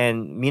 Oh, okay.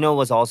 And Mino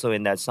was also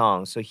in that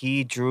song. So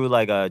he drew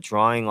like a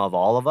drawing of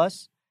all of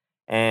us.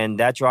 And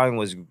that drawing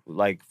was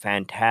like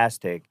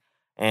fantastic.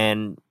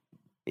 And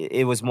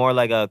it was more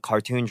like a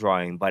cartoon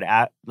drawing. But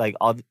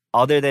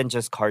other than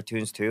just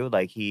cartoons too,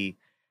 like he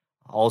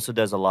also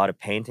does a lot of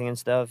painting and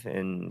stuff.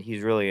 And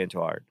he's really into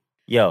art.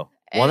 Yo,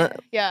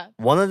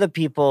 one of the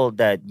people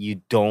that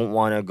you don't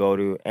want to go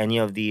to any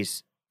of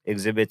these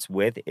exhibits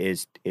with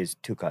is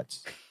Two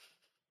Cuts.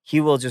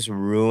 He will just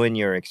ruin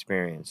your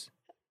experience.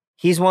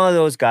 He's one of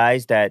those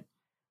guys that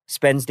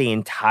spends the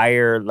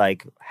entire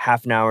like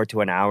half an hour to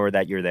an hour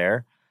that you're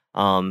there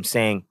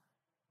saying,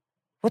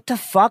 what the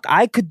fuck?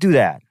 I could do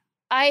that.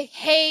 I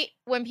hate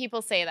when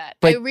people say that.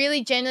 But, I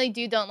really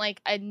genuinely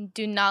I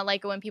do not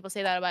like it when people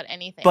say that about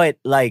anything. But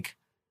like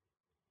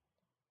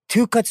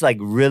Two Cuts like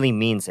really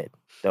means it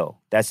though.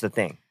 That's the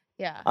thing.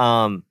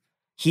 Yeah.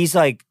 He's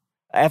like,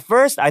 at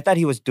first I thought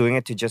he was doing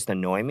it to just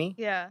annoy me.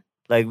 Yeah.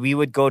 Like we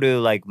would go to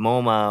like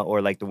MoMA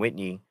or like the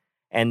Whitney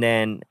and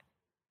then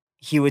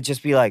he would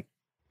just be like,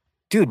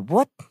 dude,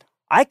 what?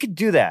 I could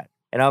do that.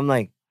 And I'm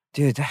like,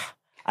 dude,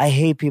 I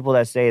hate people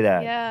that say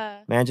that.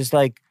 Yeah. Man, just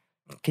like,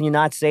 can you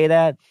not say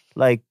that?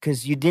 Like,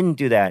 because you didn't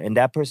do that and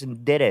that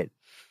person did it.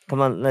 Come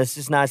on, let's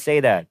just not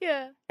say that.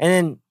 Yeah. And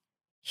then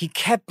he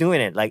kept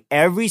doing it. Like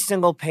every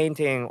single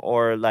painting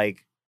or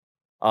like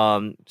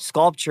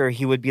sculpture,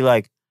 he would be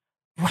like,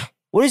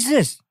 what is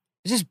this?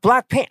 Is this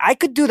black paint? I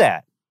could do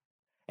that.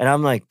 And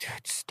I'm like,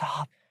 dude,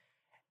 stop.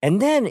 And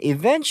then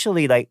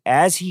eventually, like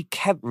as he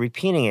kept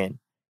repeating it,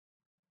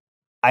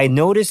 I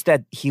noticed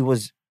that he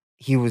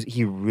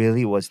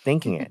really was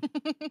thinking it.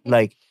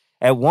 Like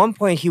at one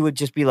point he would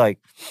just be like,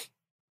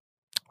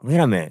 wait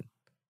a minute,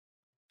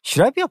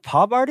 should I be a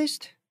pop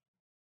artist?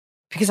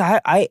 Because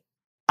I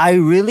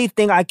really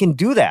think I can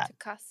do that.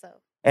 Picasso.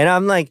 And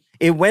I'm like,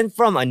 it went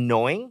from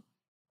annoying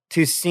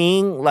to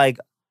seeing like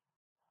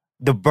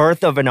the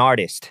birth of an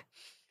artist.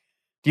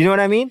 Do you know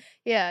what I mean?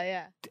 Yeah,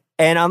 yeah.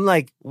 And I'm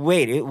like,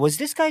 wait, was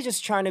this guy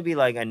just trying to be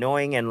like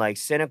annoying and like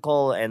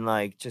cynical and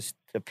like just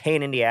a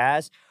pain in the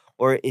ass?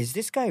 Or is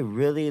this guy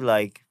really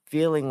like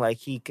feeling like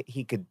he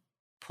could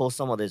pull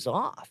some of this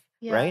off?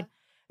 Yeah. Right?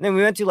 And then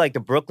we went to like the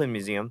Brooklyn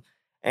Museum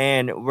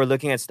and we're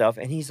looking at stuff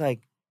and he's like,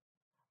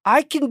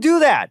 I can do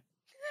that.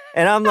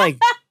 And I'm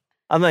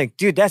like,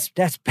 dude, that's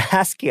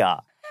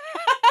Basquiat.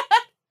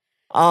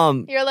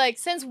 You're like,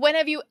 since when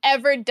have you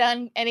ever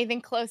done anything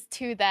close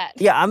to that?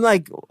 Yeah, I'm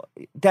like,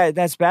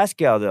 that's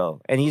Basquiat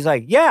though. And he's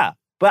like, yeah,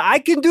 but I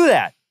can do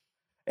that.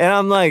 And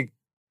I'm like,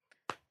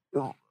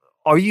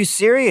 are you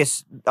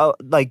serious?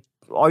 Like,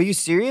 are you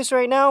serious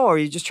right now? Or are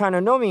you just trying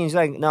to know me? And he's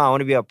like, no, I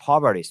want to be a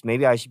pop artist.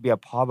 Maybe I should be a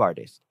pop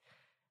artist.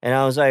 And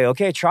I was like,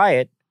 okay, try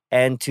it.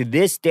 And to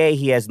this day,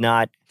 he has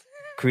not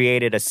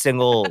created a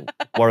single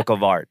work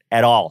of art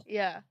at all.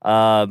 Yeah.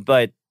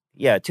 But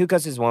yeah, Two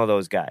Cuts is one of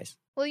those guys.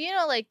 Well, you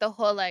know, like the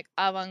whole like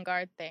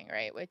avant-garde thing,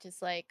 right? Which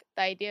is like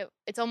the idea,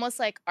 it's almost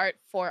like art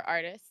for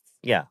artists.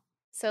 Yeah.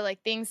 So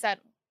like things that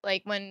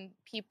like when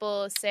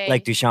people say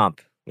Like Duchamp.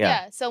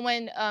 Yeah. So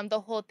when the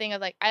whole thing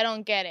of like, I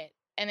don't get it.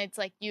 And it's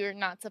like, you're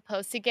not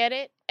supposed to get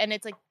it. And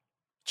it's like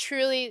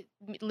truly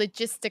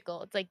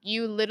logistical. It's like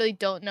you literally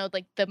don't know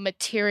like the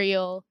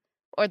material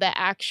or the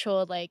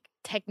actual like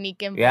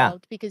technique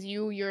involved because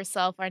you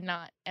yourself are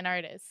not an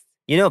artist.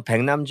 You know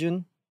Baek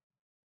Namjoon?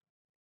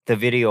 The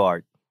video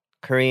art.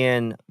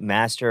 Korean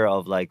master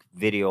of like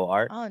video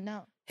art. Oh,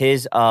 no.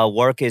 His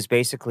work is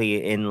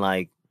basically in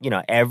like, you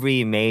know,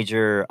 every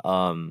major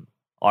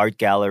art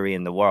gallery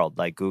in the world,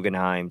 like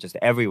Guggenheim, just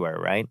everywhere,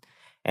 right?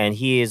 And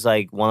he is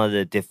like one of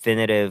the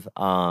definitive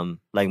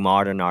like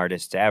modern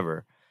artists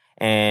ever.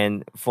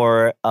 And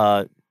for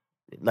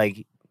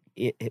like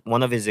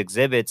one of his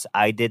exhibits,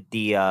 I did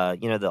the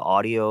you know, the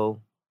audio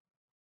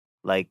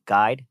like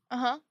guide.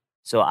 Uh-huh.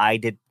 So I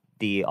did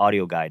the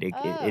audio guide.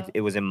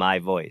 It was in my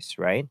voice,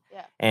 right?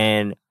 Yeah.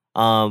 And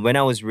when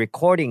I was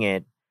recording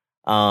it,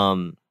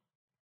 I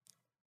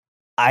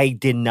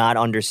did not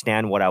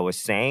understand what I was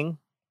saying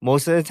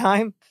most of the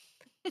time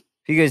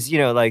because, you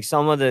know, like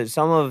some of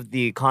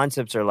the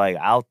concepts are like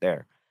out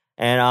there.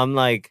 And I'm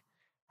like,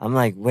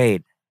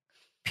 wait,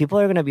 people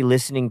are going to be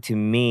listening to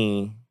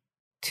me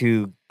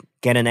to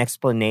get an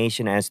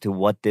explanation as to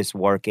what this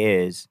work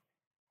is.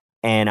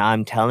 And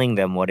I'm telling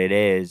them what it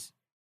is.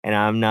 And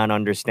I'm not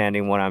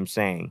understanding what I'm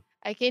saying.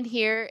 I can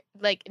hear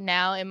like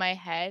now in my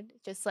head,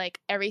 just like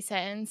every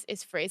sentence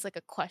is phrased like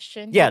a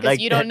question. Yeah, because like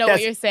you don't know what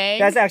you're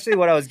saying. That's actually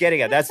what I was getting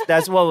at.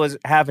 That's what was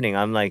happening.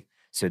 I'm like,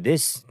 so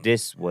this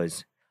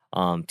was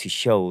to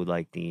show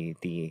like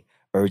the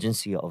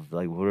urgency of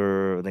like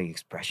like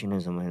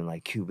expressionism and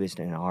like cubist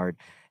and art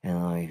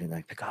and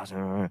like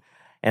Picasso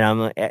and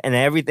I'm and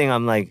everything.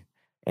 I'm like,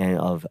 and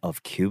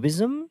of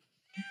cubism.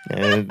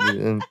 And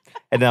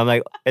then I'm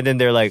like, and then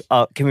they're like,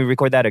 can we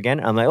record that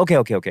again? I'm like,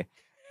 okay.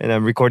 And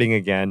I'm recording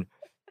again.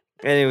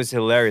 And it was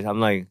hilarious. I'm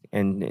like,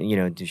 and you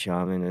know,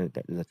 Duchamp and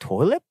the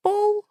toilet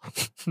bowl,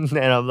 and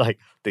I'm like,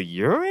 the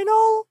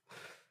urinal.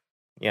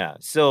 Yeah.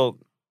 So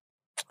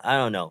I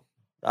don't know.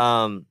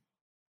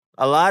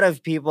 A lot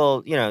of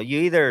people, you know,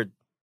 you either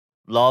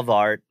love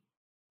art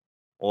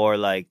or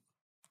like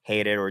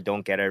hate it or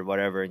don't get it or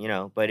whatever, you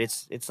know. But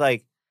it's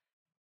like,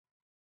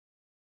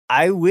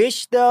 I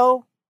wish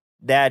though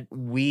that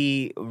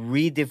we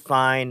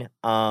redefine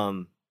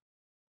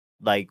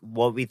like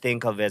what we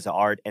think of as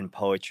art and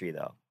poetry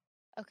though.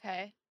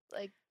 Okay.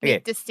 Like Okay.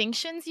 make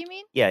distinctions, you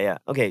mean? Yeah.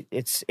 Okay.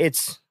 It's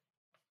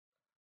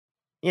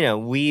you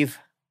know,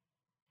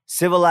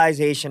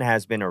 civilization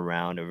has been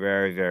around a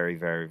very, very,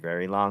 very,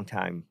 very long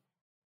time,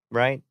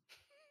 right?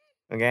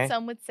 Okay.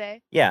 Some would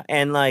say. Yeah,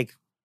 and like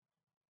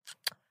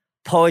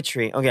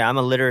poetry. Okay, I'm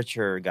a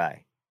literature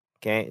guy.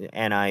 Okay,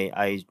 and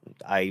I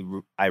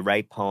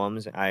write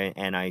poems.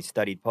 I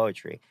studied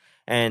poetry.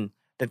 And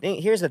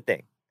here's the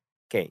thing.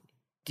 Okay,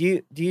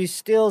 do you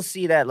still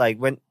see that like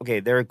when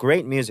there are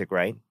great music,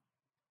 right?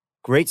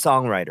 Great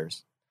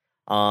songwriters,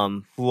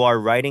 who are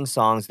writing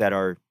songs that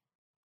are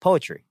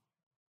poetry.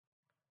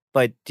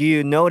 But do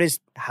you notice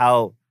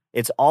how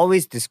it's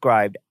always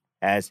described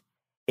as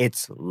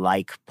it's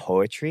like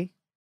poetry?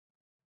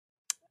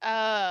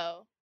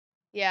 Oh.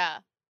 Yeah.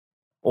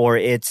 Or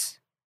it's,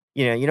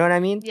 you know what I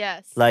mean?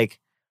 Yes. Like,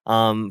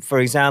 for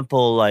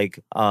example, like,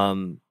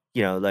 you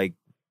know, like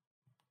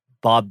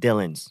Bob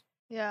Dylan's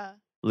Yeah.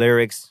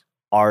 lyrics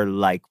are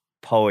like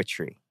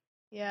poetry,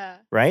 Yeah.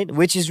 right?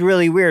 Which is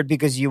really weird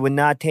because you would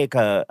not take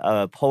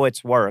a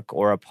poet's work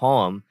or a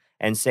poem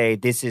and say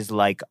this is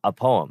like a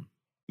poem.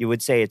 You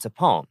would say it's a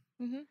poem.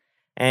 Mm-hmm.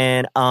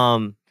 And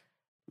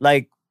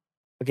like,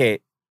 okay,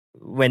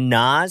 when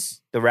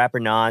Nas, the rapper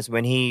Nas,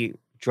 when he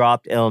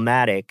dropped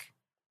Illmatic,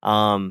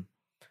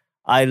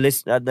 I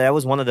listened. That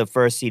was one of the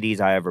first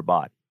CDs I ever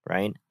bought,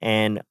 right?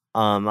 And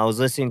I was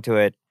listening to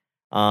it.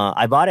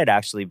 I bought it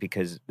actually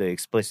because the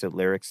explicit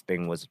lyrics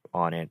thing was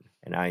on it,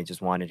 and I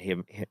just wanted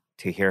him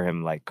to hear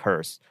him like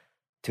cuss.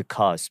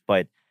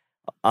 But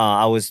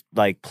I was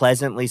like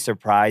pleasantly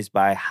surprised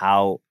by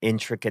how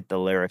intricate the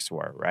lyrics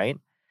were, right?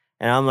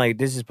 And I'm like,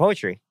 this is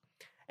poetry.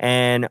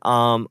 And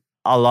a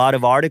lot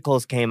of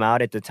articles came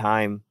out at the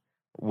time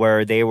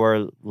where they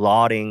were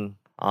lauding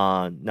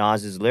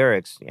Nas's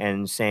lyrics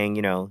and saying,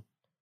 you know,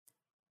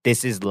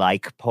 this is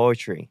like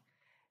poetry.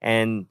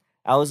 And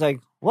I was like,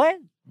 what?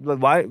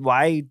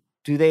 Why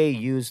do they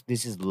use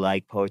this is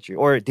like poetry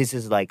or this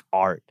is like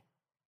art?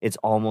 It's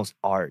almost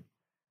art,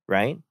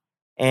 right?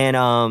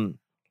 And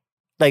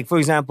like for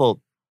example,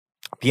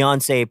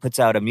 Beyonce puts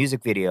out a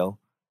music video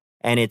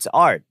and it's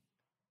art.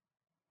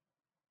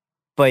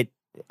 But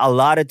a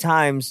lot of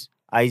times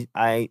I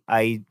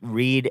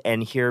read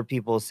and hear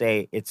people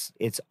say it's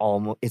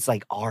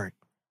like art.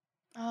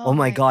 Oh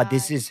my God,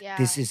 this is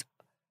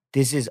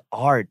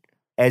art,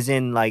 as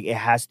in like it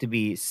has to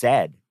be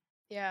said.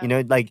 Yeah. You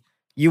know, like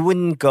you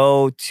wouldn't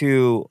go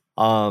to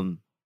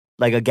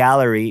like a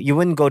gallery, you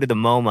wouldn't go to the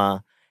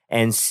MoMA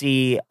and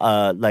see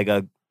like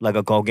a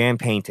Gauguin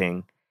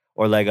painting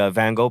or like a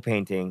Van Gogh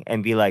painting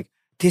and be like,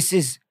 this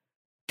is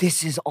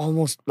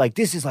almost like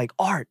this is like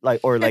art, like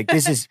or like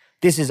this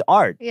is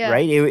art, Yeah.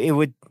 right? It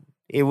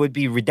would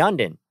be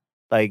redundant,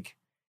 like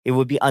it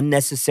would be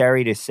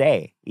unnecessary to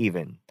say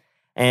even.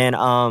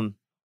 And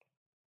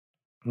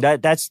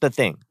that's the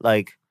thing.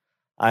 Like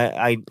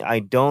I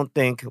don't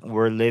think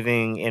we're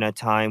living in a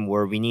time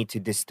where we need to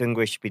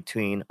distinguish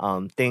between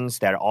things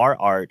that are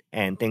art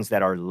and things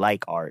that are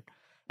like art,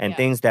 and Yeah.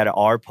 things that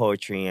are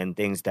poetry and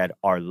things that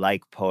are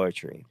like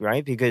poetry,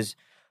 right? Because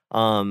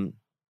I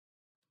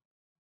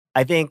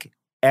think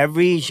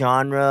every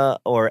genre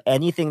or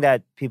anything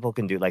that people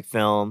can do, like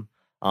film,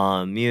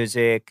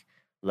 music,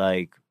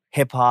 like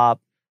hip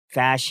hop,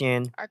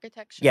 fashion,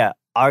 Architecture. yeah,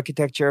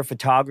 architecture,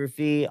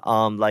 photography,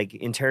 like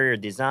interior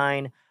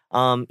design,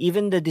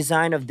 even the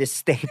design of this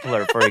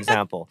stapler, for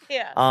example.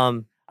 Yeah.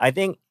 I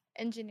think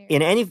Engineering.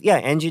 in any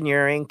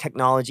engineering,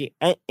 technology,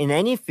 in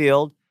any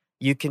field,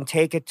 you can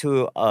take it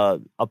to a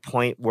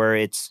point where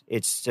it's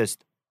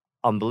just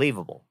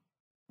unbelievable,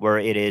 where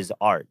it is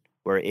art,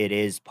 where it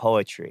is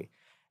poetry,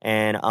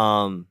 and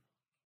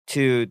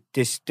to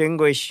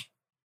distinguish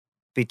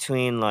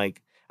between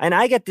like, and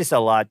I get this a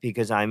lot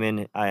because I'm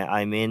in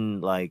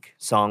like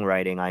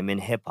songwriting, I'm in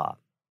hip hop,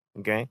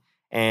 okay,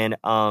 and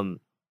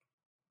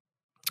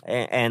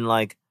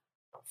like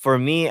for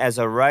me as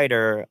a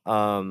writer,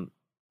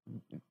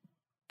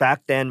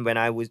 back then when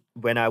I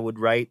would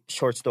write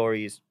short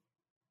stories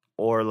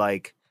or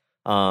like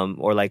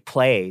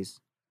plays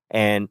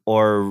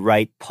or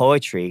write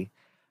poetry,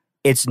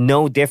 it's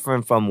no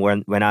different from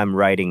when I'm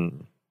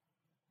writing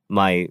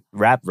my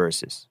rap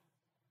verses.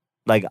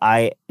 Like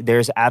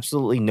there's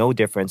absolutely no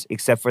difference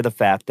except for the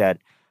fact that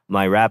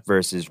my rap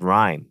verses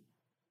rhyme,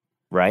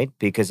 right?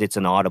 Because it's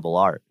an audible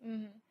art.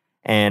 Mm-hmm.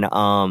 And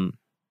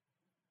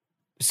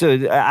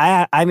so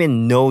I'm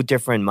in no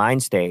different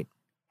mind state,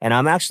 and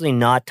I'm actually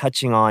not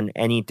touching on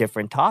any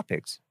different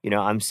topics. You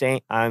know, I'm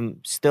saying I'm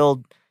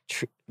still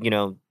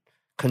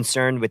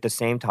concerned with the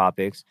same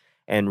topics,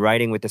 and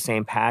writing with the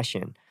same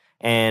passion.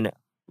 And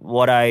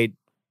what I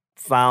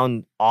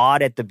found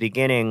odd at the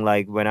beginning,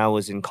 like when I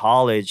was in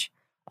college,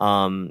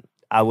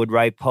 I would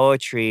write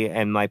poetry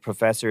and my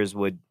professors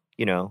would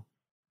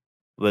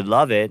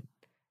love it.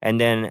 And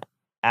then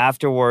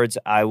afterwards,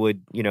 I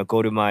would,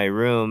 go to my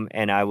room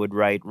and I would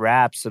write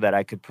rap so that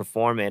I could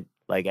perform it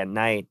like at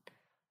night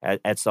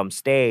at some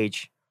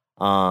stage.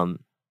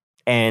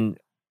 And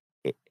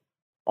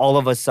all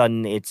of a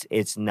sudden,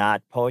 it's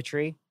not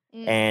poetry.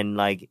 And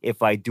like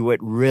if I do it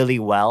really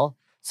well,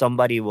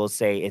 somebody will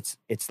say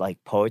it's like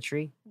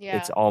poetry. Yeah.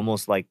 It's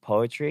almost like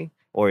poetry,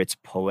 or it's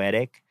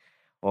poetic,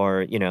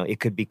 or it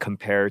could be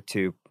compared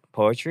to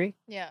poetry.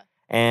 Yeah.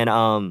 And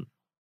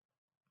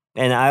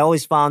I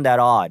always found that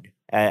odd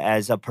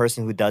as a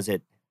person who does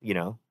it,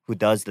 who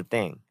does the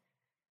thing.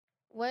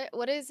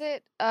 What is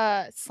it?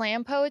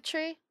 Slam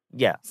poetry?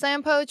 Yeah.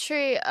 Slam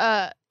poetry,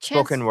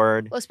 Spoken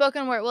word. Well,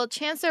 spoken word. Well,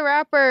 Chance the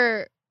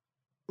Rapper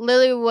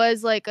literally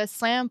was like a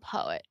slam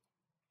poet.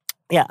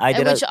 Yeah, I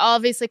did. Which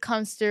obviously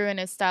comes through in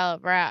his style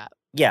of rap.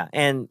 Yeah,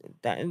 and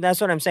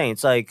that's what I'm saying.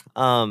 It's like,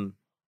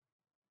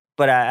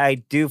 but I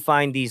do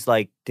find these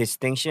like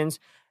distinctions.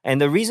 And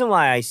the reason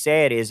why I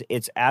say it is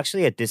it's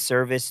actually a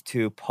disservice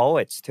to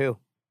poets too.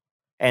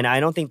 And I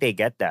don't think they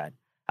get that.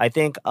 I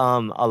think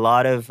a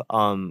lot of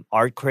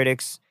art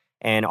critics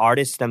and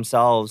artists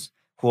themselves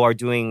who are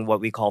doing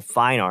what we call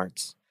fine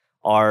arts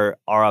are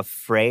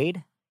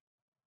afraid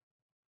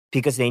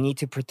because they need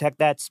to protect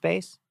that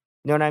space.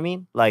 You know what I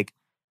mean? Like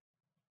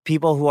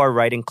people who are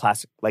writing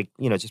classic, like,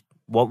 just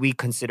what we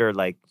consider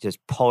like just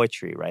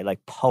poetry, right?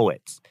 Like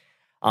poets.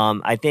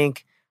 I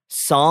think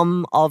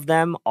some of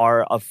them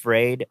are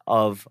afraid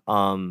of,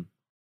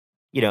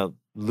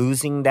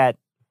 losing that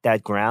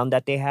ground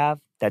that they have,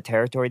 that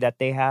territory that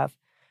they have.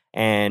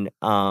 And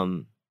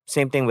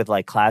same thing with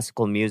like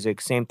classical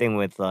music. Same thing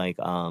with like,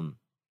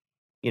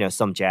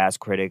 some jazz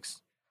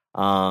critics.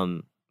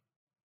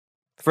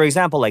 For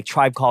example, like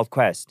Tribe Called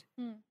Quest.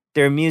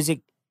 Their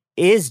music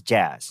is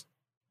jazz.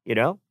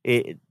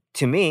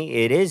 To me,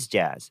 it is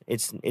jazz.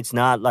 It's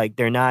not like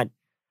they're not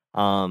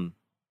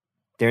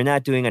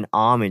doing an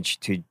homage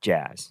to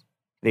jazz.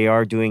 They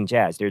are doing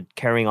jazz. They're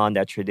carrying on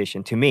that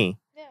tradition to me.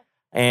 Yeah.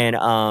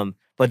 And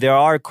but there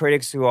are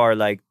critics who are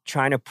like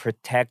trying to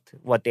protect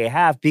what they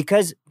have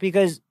because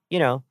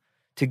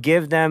to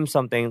give them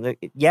something.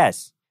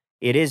 Yes,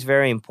 it is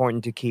very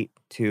important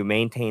to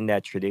maintain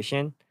that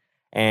tradition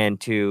and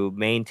to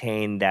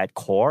maintain that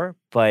core.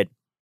 But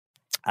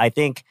I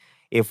think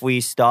if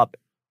we stop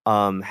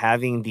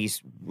having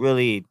these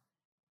really,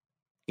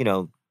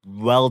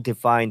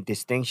 well-defined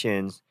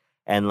distinctions,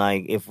 and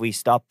like if we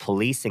stop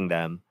policing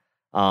them,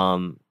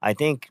 I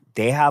think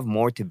they have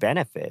more to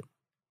benefit,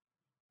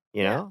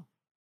 you know?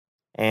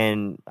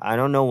 And I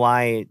don't know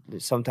why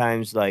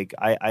sometimes like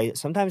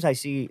sometimes I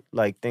see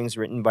like things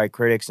written by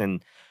critics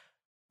and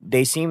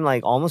they seem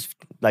like almost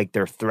like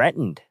they're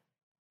threatened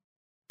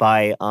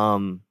by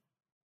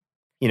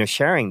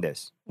sharing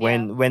this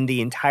when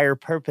the entire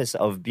purpose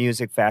of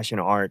music, fashion,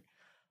 art,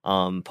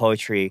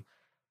 poetry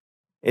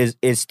is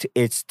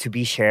to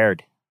be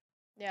shared.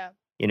 Yeah.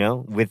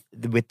 With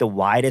the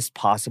widest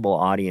possible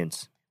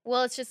audience.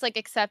 Well, it's just like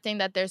accepting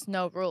that there's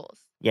no rules.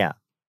 Yeah.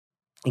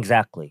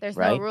 Exactly. There's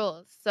right? no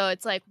rules. So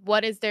it's like,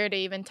 what is there to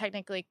even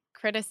technically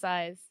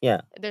criticize?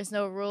 Yeah. There's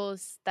no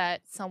rules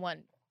that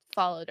someone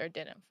followed or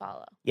didn't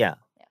follow. Yeah.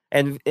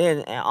 And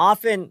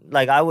often,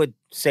 like I would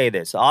say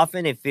this,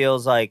 often it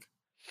feels like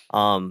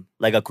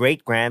a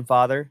great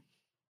grandfather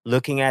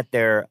looking at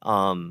their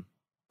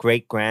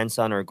great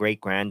grandson or great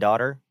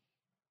granddaughter,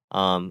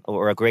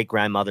 or a great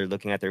grandmother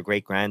looking at their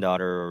great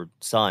granddaughter or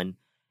son,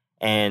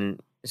 and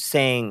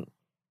saying,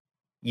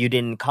 "You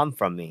didn't come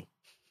from me."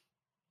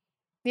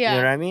 Yeah. You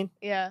know what I mean?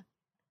 Yeah.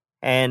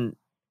 And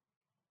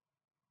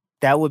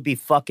that would be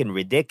fucking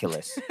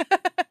ridiculous.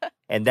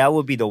 And that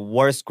would be the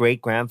worst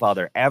great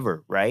grandfather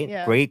ever, right?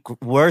 Yeah.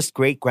 Worst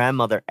great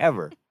grandmother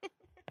ever.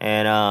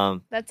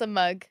 And that's a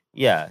mug.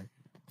 Yeah.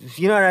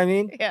 You know what I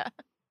mean? Yeah.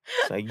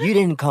 It's like, you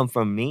didn't come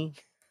from me.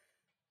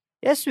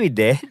 Yes, we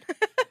did.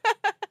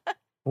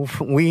 Why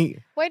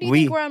do you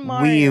think we're on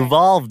Mars? We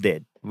evolved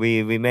it.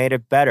 We made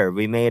it better.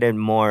 We made it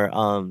more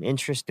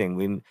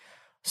interesting.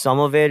 Some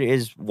of it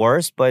is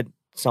worse, but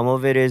some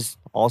of it is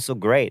also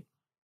great.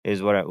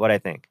 Is what I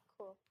think.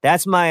 Cool.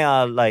 That's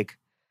my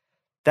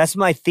that's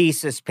my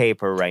thesis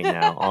paper right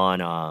now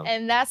on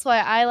and that's why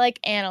I like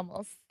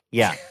animals.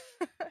 Yeah.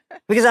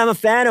 Because I'm a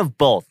fan of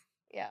both.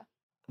 Yeah.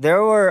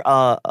 There were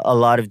a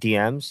lot of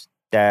DMs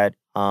that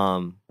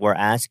were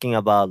asking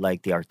about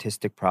like the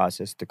artistic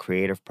process, the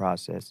creative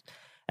process,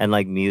 and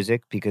like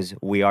music, because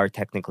we are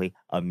technically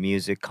a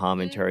music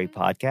commentary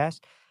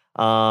podcast.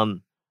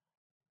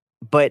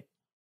 But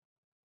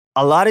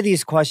a lot of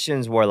these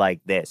questions were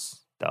like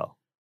this, though.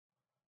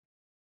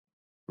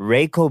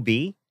 Reiko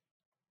B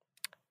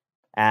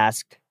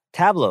asked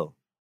Tablo,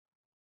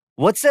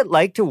 "What's it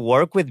like to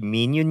work with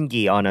Min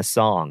Yoongi on a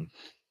song?"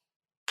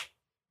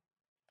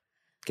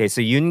 Okay,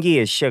 so Yoongi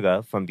is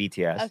Suga from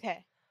BTS.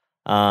 Okay.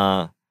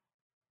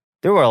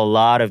 There were a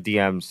lot of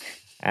DMs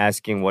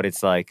asking what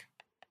it's like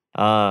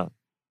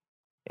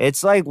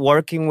It's like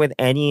working with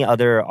any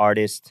other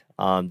artist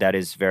that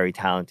is very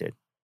talented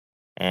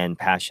and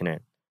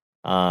passionate.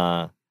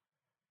 And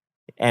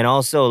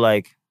also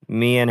like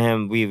me and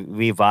him,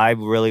 we vibe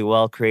really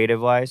well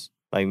creative wise,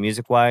 like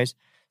music wise.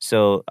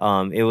 So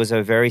it was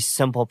a very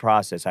simple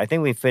process. I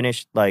think we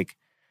finished the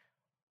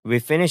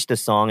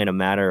song in a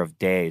matter of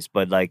days,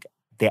 but like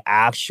the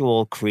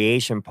actual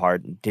creation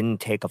part didn't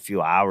take a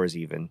few hours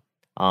even.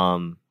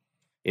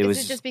 It was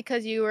Is it just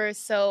because you were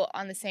so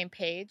on the same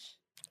page?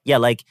 yeah,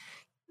 like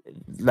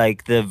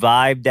the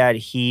vibe that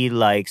he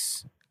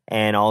likes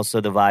and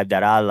also the vibe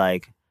that I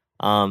like.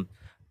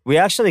 We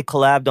actually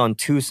collabed on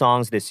 2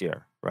 songs this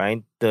year,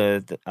 right?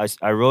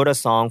 I wrote a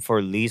song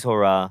for Lee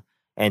Sora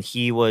and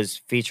he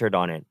was featured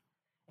on it.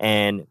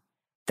 And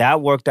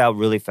that worked out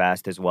really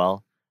fast as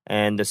well.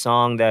 And the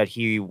song that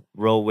he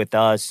wrote with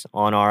us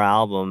on our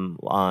album,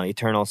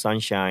 Eternal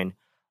Sunshine,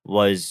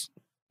 was,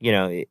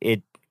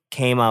 it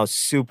came out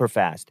super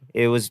fast.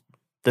 It was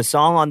the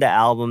song on the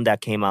album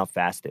that came out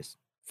fastest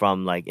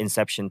from like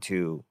inception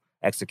to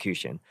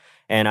execution.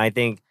 And I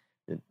think,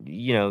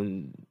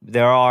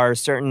 there are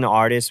certain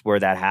artists where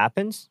that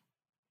happens.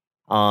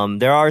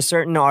 There are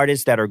certain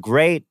artists that are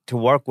great to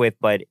work with,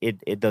 but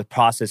the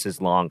process is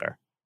longer,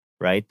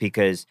 right?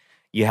 Because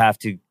you have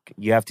to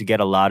get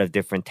a lot of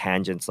different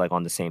tangents like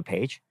on the same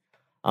page.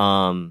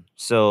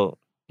 So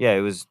yeah,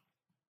 it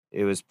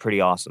was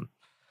pretty awesome.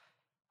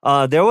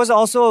 There was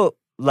also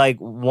like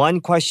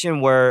one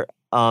question where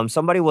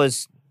somebody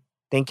was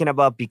thinking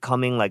about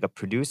becoming like a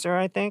producer,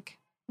 I think.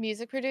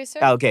 Music producer?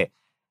 Okay.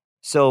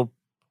 So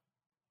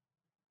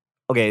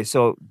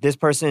this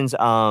person's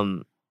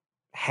IG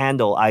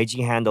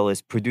handle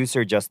is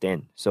producer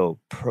Justin. So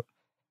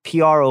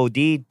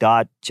prod.just.in.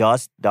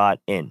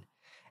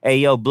 Hey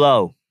yo,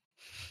 Blow.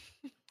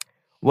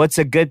 What's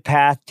a good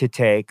path to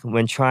take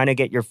when trying to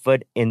get your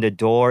foot in the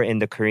door in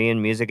the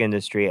Korean music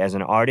industry as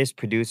an artist,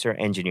 producer,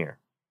 engineer?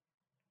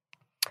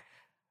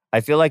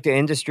 I feel like the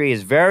industry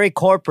is very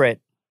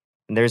corporate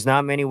and there's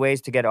not many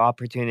ways to get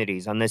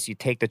opportunities unless you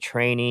take the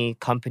trainee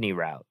company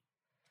route.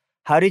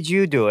 How did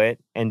you do it,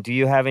 and do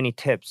you have any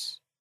tips?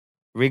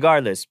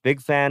 Regardless,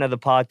 big fan of the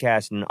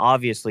podcast and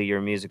obviously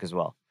your music as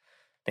well.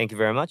 Thank you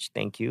very much.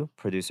 Thank you,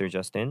 producer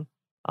Justin.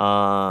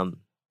 Yeah,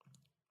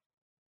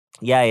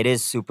 it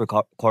is super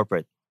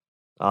corporate.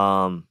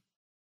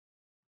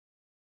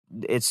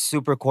 It's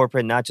super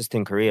corporate, not just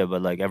in Korea,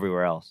 but like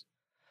everywhere else.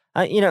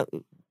 Let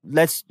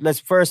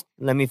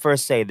me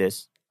first say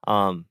this.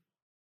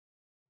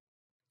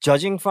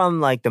 Judging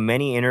from like the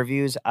many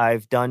interviews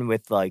I've done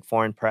with like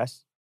foreign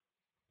press,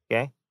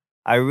 okay,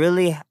 I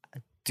really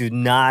do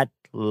not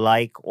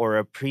like or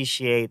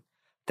appreciate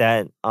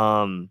that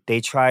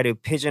they try to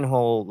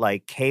pigeonhole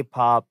like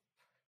K-pop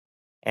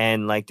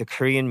and like the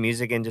Korean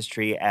music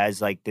industry as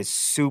like this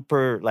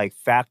super like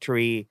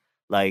factory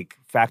like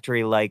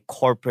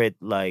corporate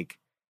like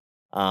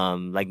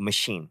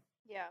machine.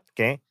 Yeah.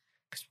 Okay?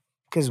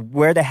 Because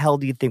where the hell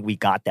do you think we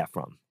got that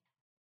from?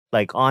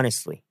 Like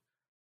honestly,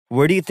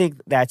 where do you think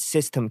that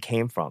system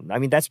came from? I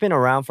mean, that's been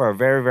around for a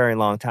very, very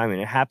long time, and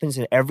it happens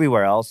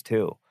everywhere else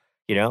too,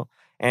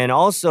 And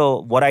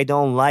also, what I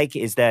don't like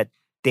is that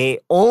they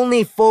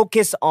only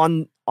focus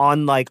on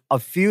like a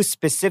few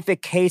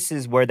specific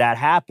cases where that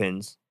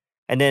happens,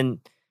 and then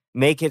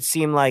make it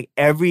seem like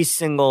every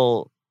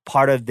single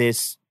part of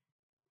this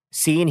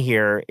scene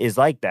here is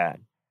like that.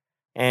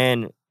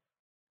 And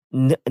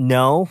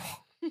no,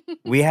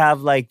 we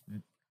have like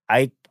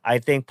I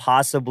think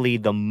possibly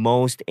the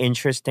most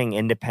interesting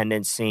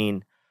independent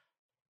scene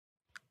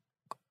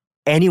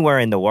anywhere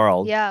in the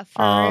world. Yeah,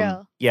 for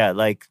real. Yeah,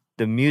 like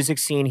the music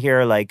scene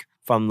here, like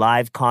from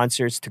live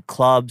concerts to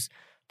clubs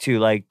to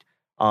like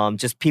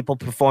just people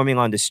performing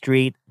on the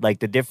street, like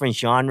the different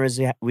genres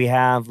we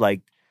have, like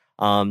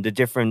the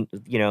different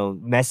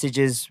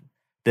messages,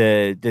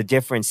 the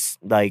different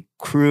like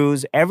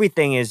crews,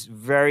 everything is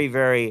very,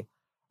 very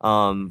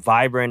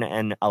vibrant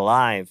and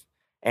alive.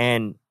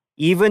 And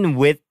even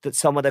with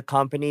some of the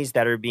companies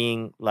that are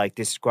being like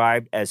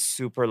described as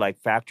super like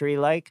factory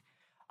like,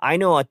 I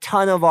know a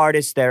ton of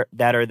artists that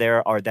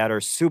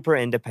are super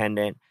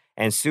independent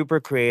and super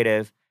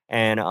creative,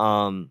 and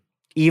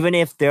even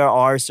if there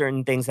are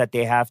certain things that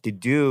they have to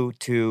do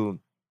to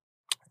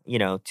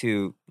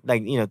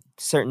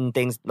certain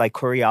things like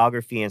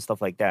choreography and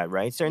stuff like that,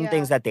 right? Certain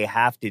things that they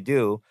have to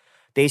do,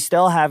 they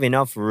still have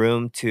enough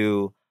room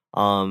to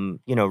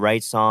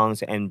write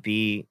songs and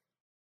be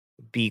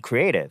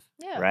creative,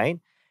 right?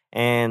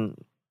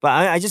 But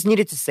I just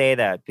needed to say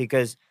that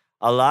because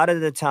a lot of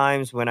the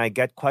times when I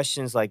get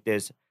questions like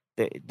this,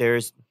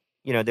 there's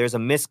a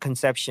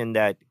misconception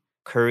that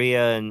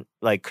Korean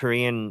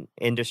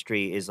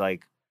industry is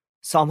like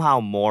somehow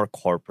more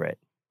corporate.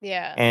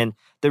 Yeah. And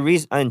the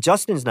reason, and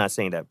Justin's not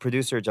saying that.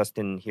 Producer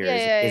Justin here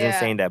isn't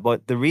saying that.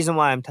 But the reason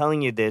why I'm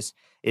telling you this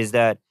is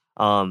that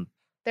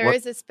there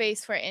is a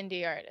space for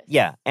indie artists.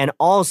 Yeah, and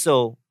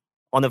also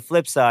on the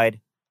flip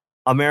side,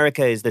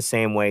 America is the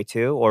same way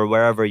too, or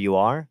wherever you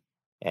are.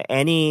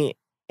 Any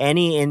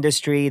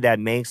industry that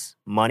makes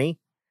money,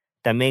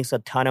 that makes a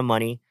ton of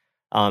money,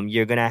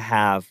 you're gonna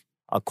have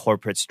a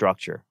corporate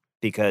structure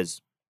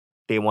because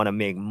they want to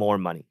make more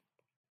money.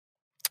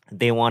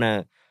 They want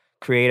to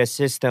create a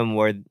system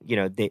where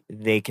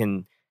they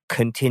can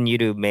continue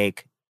to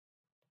make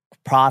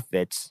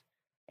profits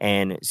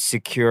and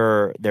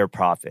secure their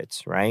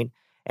profits, right?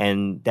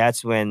 And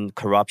that's when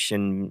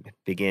corruption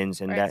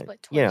begins, and Or that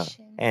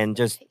exploitation, and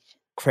just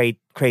exploitation.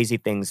 crazy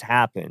things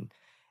happen.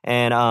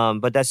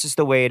 And but that's just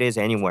the way it is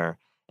anywhere.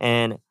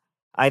 And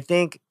I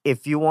think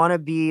if you want to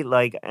be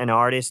like an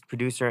artist,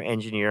 producer,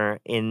 engineer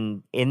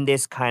in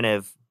this kind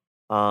of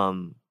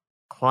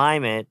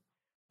climate,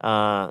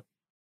 uh,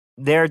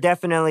 there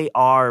definitely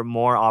are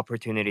more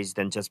opportunities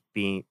than just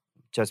being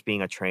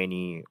a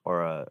trainee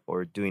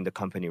or doing the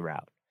company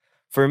route.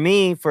 For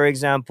me, for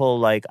example,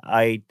 like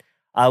I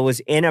was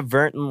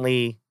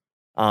inadvertently,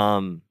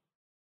 um,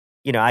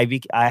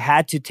 I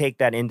had to take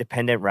that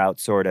independent route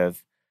sort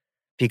of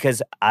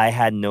because I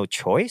had no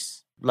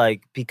choice.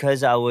 Like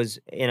because I was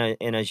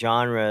in a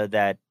genre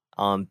that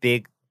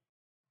big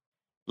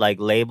like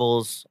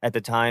labels at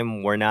the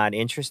time were not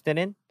interested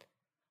in.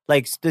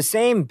 Like the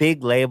same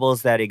big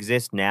labels that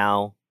exist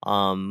now,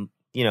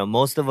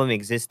 most of them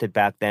existed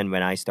back then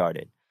when I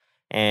started.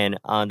 And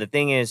the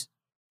thing is,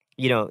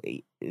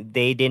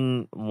 they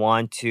didn't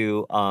want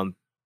to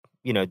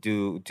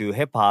do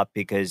hip hop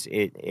because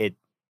it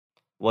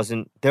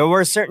wasn't. There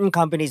were certain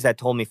companies that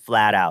told me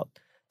flat out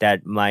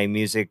that my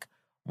music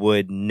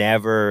would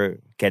never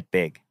get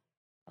big.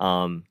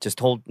 Just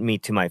told me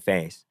to my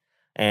face.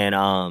 And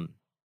I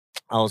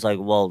was like,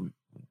 I'll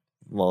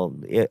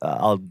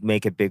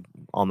make it big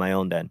on my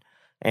own then.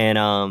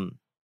 And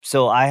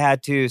so I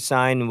had to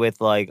sign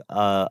with like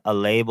a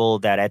label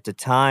that at the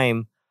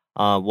time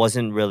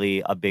wasn't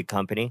really a big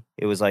company.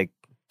 It was like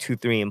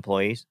 2-3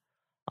 employees.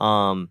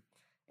 And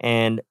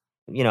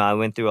I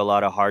went through a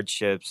lot of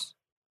hardships,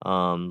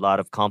 a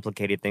lot of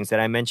complicated things that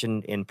I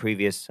mentioned in a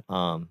previous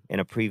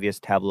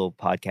Tableau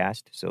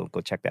podcast. So go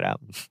check that out.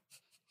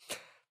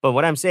 But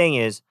what I'm saying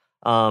is,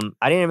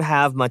 I didn't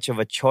have much of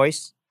a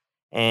choice,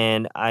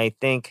 and I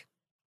think.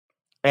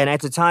 And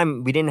at the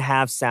time, we didn't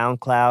have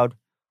SoundCloud.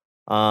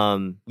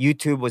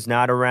 YouTube was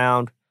not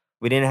around.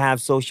 We didn't have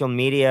social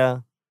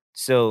media.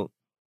 So,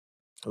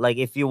 like,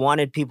 if you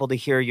wanted people to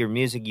hear your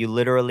music, you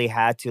literally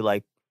had to,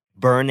 like,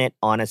 burn it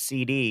on a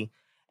CD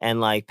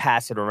and, like,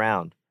 pass it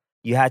around.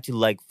 You had to,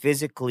 like,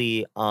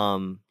 physically,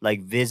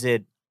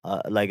 visit,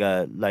 like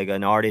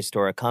an artist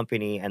or a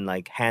company and,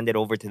 like, hand it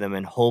over to them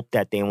and hope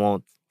that they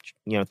won't,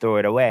 throw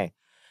it away.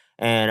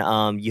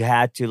 And you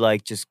had to,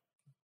 like, just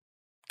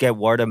get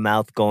word of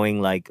mouth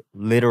going, like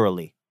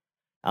literally,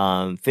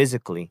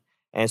 physically.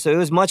 And so it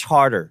was much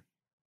harder.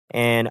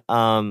 And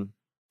the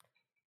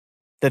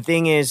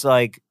thing is,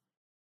 like,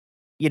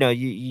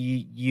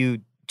 you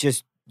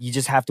just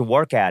have to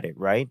work at it,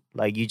 right?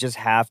 Like you just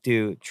have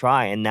to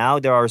try. And now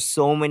there are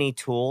so many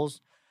tools.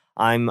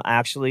 I'm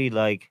actually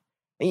like,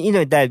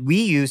 that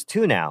we use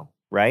too now,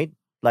 right?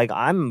 Like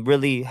I'm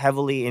really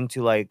heavily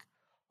into like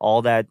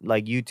all that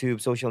like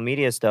YouTube, social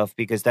media stuff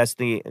because that's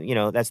the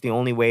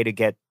only way to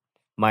get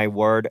my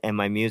word and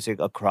my music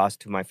across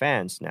to my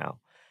fans now.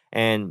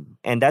 And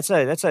that's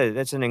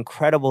an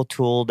incredible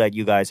tool that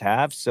you guys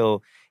have.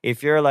 So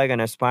if you're like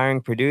an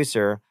aspiring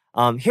producer,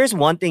 here's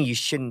one thing you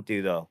shouldn't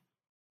do though.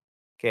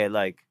 Okay,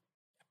 like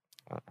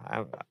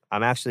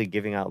I'm actually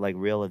giving out like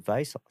real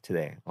advice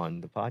today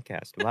on the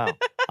podcast. Wow.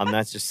 I'm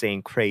not just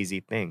saying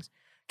crazy things.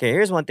 Okay,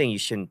 here's one thing you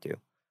shouldn't do.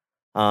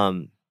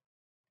 Don't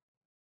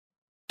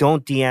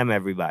DM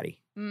everybody.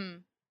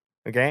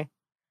 Okay?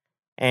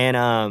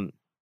 And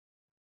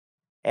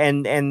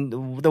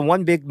the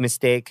one big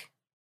mistake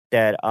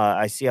that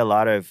I see a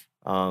lot of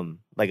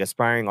like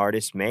aspiring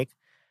artists make,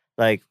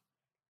 like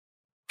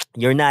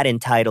you're not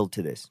entitled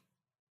to this.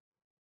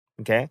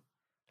 Okay?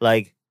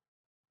 Like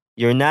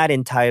you're not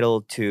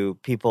entitled to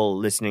people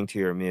listening to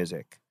your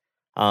music.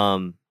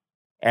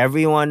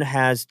 Everyone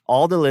has,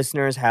 all the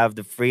listeners have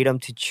the freedom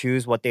to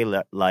choose what they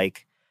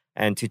like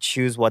and to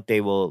choose what they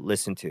will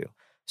listen to.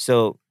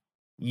 So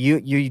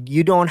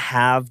you don't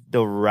have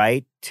the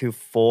right to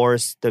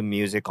force the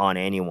music on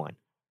anyone.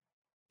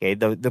 Okay,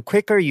 the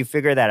quicker you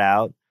figure that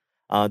out,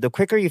 the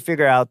quicker you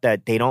figure out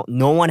that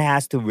no one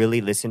has to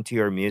really listen to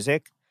your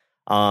music,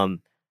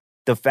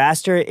 the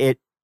faster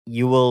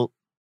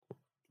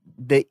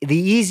the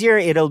easier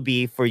it'll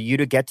be for you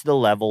to get to the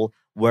level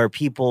where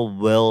people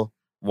will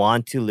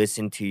want to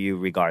listen to you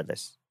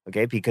regardless.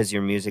 Okay, because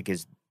your music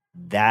is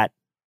that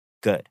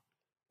good,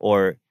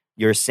 or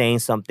you're saying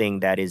something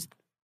that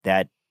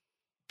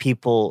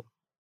people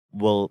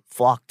will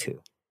flock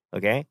to,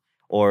 okay?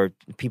 Or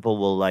people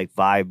will like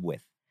vibe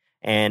with.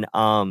 And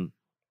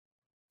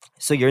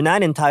so you're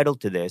not entitled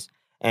to this.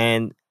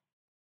 And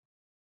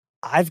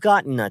I've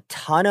gotten a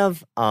ton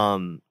of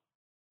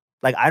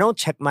like I don't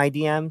check my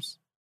DMs.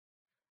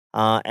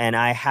 And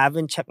I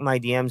haven't checked my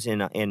DMs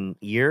in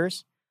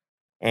years.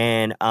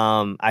 And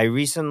I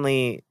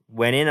recently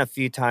went in a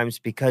few times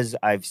because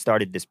I've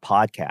started this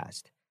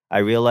podcast. I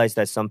realized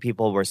that some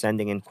people were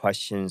sending in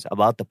questions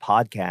about the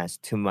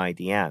podcast to my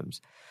DMs.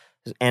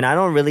 And I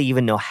don't really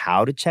even know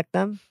how to check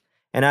them.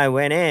 And I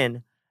went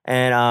in,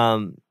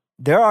 and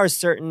there are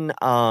certain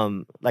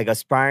like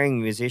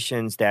aspiring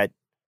musicians that,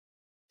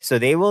 so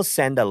they will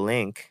send a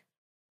link,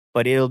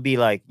 but it'll be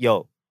like,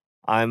 yo,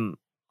 I'm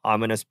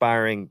an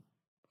aspiring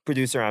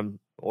producer,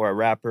 or a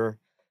rapper,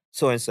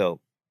 so and so.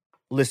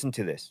 Listen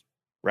to this,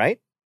 right?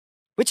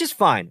 Which is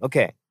fine.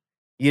 Okay.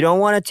 You don't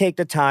want to take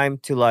the time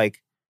to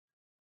like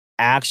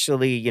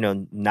actually,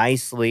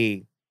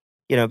 nicely,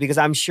 because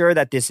I'm sure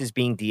that this is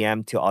being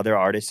DM'd to other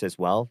artists as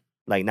well,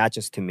 like not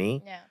just to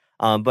me.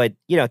 Yeah. But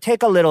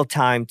take a little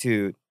time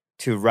to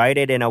write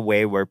it in a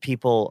way where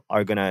people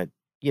are gonna,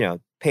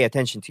 pay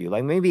attention to you.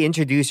 Like maybe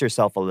introduce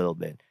yourself a little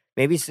bit.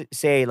 Maybe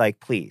say like,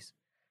 please,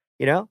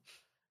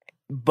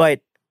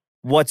 But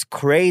what's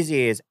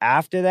crazy is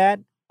after that,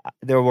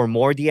 there were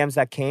more DMs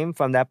that came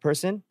from that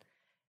person.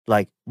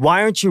 Like,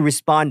 why aren't you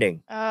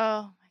responding?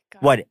 Oh my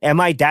God. What? Am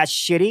I that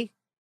shitty?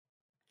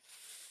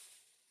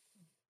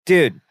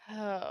 Dude,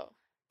 Oh.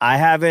 I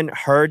haven't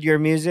heard your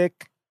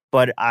music,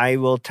 but I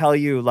will tell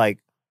you, like,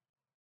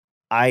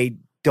 I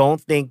don't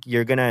think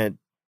you're gonna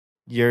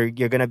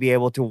be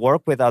able to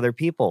work with other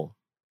people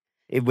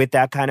with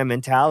that kind of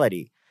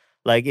mentality.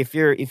 Like, if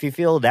you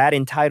feel that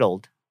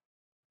entitled,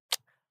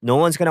 no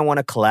one's gonna want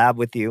to collab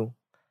with you.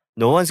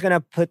 No one's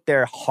gonna put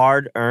their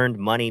hard-earned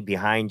money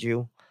behind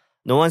you.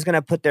 No one's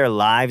gonna put their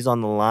lives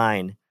on the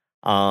line,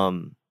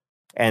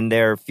 and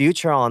their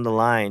future on the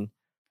line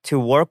to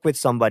work with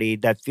somebody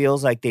that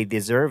feels like they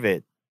deserve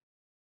it.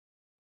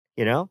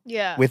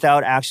 Yeah.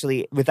 Without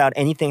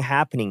anything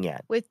happening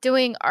yet. With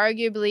doing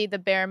arguably the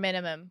bare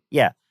minimum.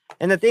 Yeah.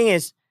 And the thing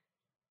is,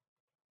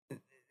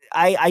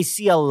 I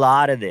see a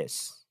lot of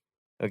this,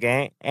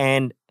 okay?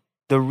 And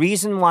the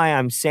reason why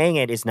I'm saying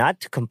it is not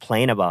to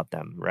complain about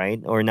them,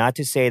 right? Or not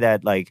to say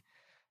that, like,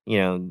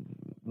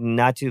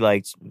 not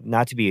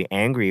to be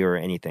angry or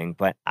anything,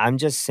 but I'm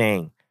just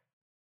saying,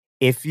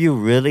 if you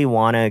really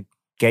want to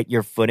get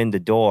your foot in the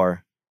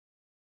door,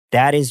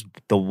 that is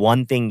the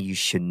one thing you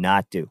should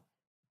not do.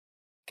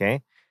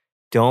 Okay?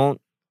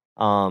 Don't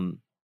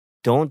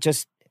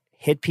just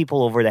hit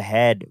people over the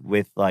head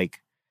with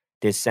like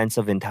this sense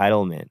of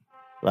entitlement.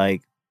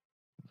 Like,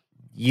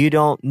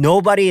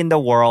 nobody in the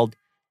world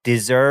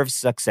deserves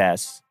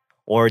success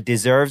or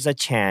deserves a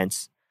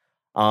chance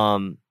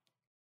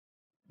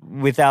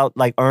without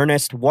like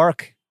earnest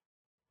work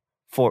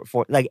for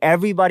like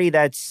everybody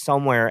that's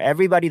somewhere,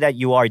 everybody that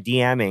you are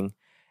DMing,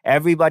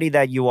 everybody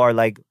that you are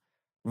like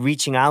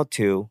reaching out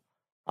to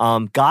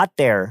got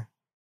there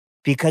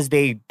because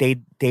they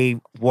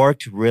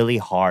worked really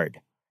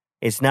hard.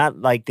 It's not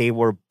like they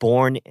were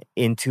born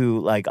into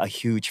like a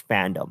huge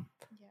fandom.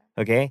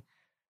 Yeah. Okay?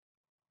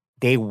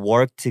 They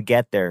worked to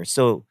get there.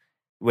 So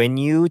when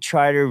you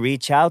try to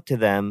reach out to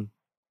them,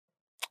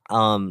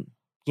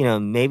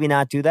 maybe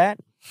not do that.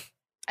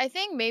 I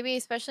think maybe,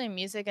 especially in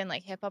music and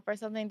like hip hop or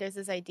something, there's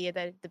this idea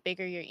that the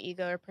bigger your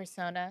ego or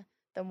persona,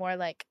 the more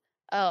like,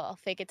 oh, I'll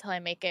fake it till I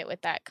make it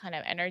with that kind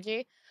of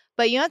energy.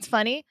 But what's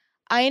funny?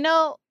 I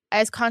know,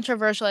 as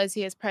controversial as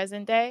he is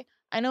present day,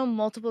 I know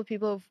multiple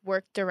people who've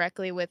worked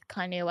directly with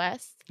Kanye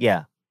West.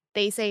 Yeah.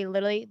 They say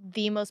literally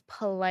the most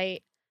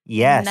polite,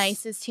 yes,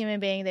 nicest human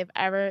being they've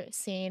ever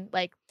seen.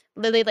 Like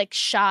literally like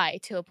shy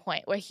to a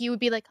point where he would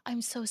be like,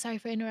 I'm so sorry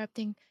for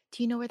interrupting.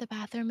 Do you know where the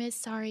bathroom is?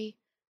 Sorry.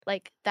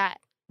 Like that.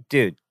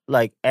 Dude,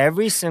 like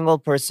every single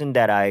person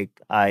that I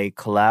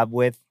collab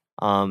with,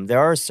 there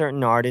are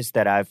certain artists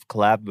that I've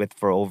collabed with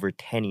for over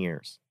 10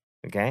 years.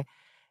 Okay.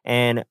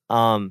 And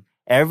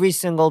every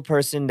single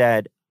person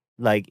that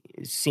like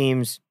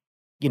seems,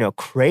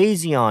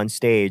 crazy on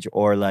stage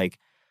or like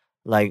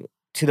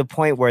to the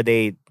point where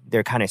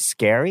they're kind of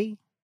scary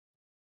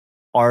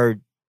are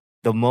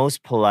the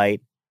most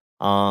polite,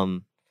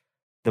 the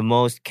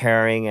most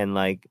caring, and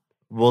like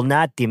will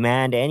not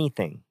demand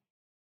anything.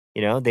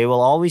 They will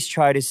always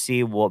try to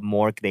see what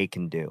more they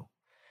can do.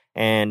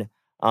 And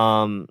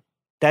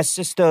that's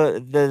just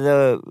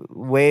the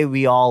way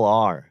we all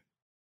are,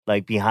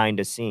 like behind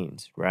the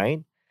scenes,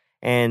 right?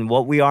 And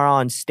what we are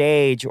on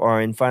stage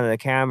or in front of the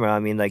camera, I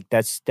mean, like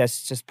that's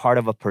just part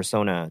of a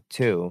persona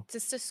too.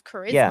 It's just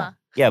charisma.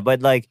 Yeah,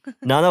 but like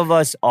none of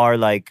us are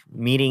like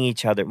meeting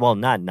each other. Well,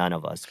 not none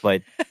of us,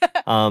 but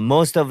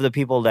most of the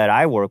people that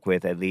I work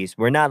with, at least,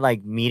 we're not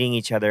like meeting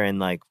each other and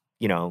like,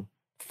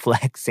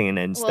 flexing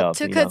and stuff.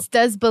 Two Cuts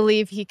does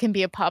believe he can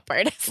be a pop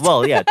artist.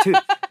 Well, yeah,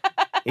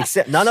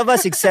 except none of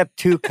us except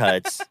Two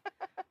Cuts.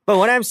 But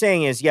what I'm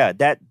saying is, yeah,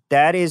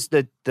 that is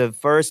the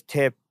first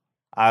tip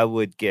I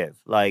would give.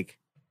 Like,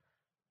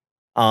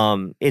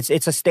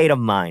 it's a state of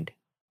mind.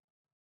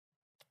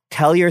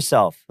 Tell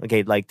yourself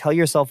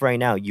right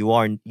now,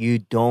 you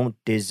don't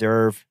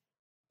deserve,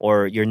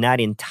 or you're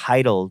not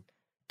entitled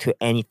to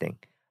anything.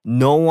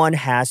 No one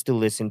has to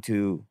listen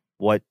to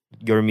what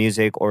your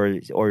music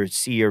or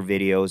see your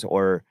videos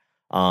or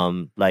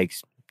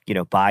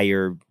buy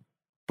your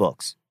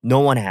books. No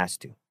one has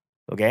to.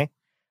 Okay?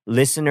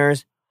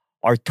 Listeners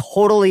are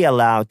totally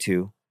allowed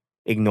to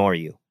ignore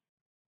you.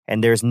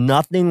 And there's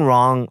nothing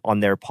wrong on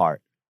their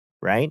part,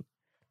 right?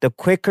 The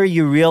quicker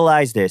you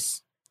realize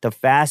this, the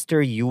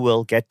faster you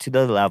will get to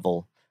the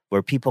level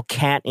where people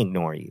can't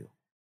ignore you.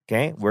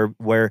 Okay?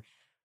 Where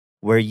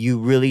you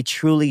really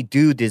truly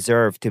do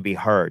deserve to be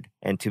heard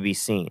and to be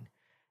seen.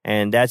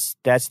 And that's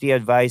the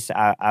advice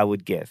I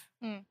would give.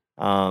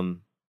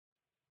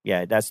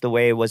 Yeah, that's the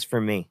way it was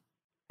for me.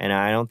 And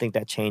I don't think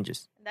that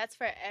changes. That's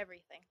for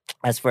everything.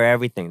 That's for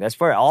everything. That's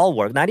for all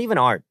work, not even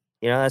art.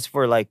 You know, that's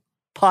for like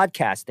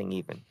podcasting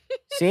even.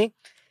 See?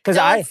 Because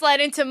Don't slide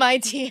into my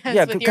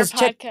DMs with your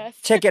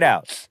podcast. Check it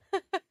out.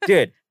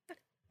 Dude,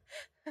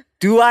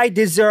 do I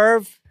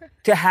deserve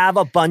to have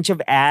a bunch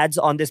of ads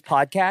on this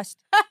podcast?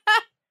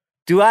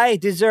 Do I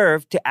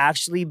deserve to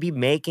actually be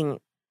making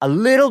a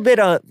little bit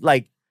of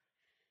like,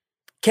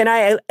 can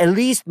I at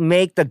least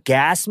make the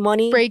gas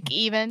money? Break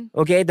even.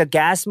 Okay, the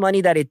gas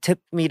money that it took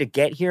me to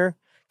get here.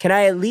 Can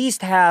I at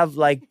least have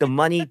like the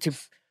money to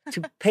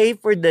pay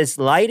for this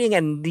lighting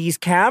and these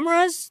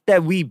cameras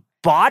that we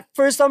bought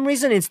for some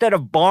reason instead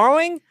of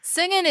borrowing?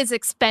 Singing is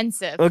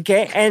expensive.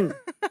 Okay, and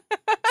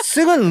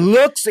Sungin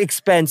looks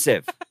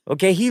expensive.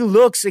 Okay, he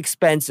looks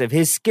expensive.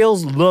 His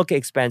skills look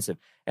expensive.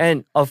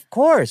 And of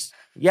course,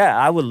 yeah,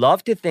 I would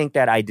love to think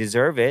that I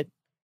deserve it,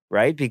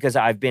 right? Because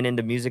I've been in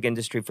the music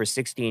industry for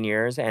 16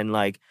 years and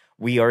like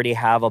we already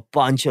have a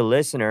bunch of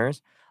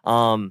listeners.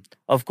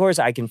 Of course,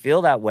 I can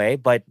feel that way,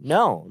 but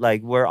no,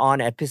 like we're on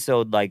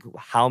episode like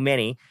how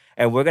many?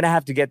 And we're going to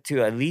have to get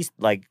to at least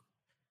like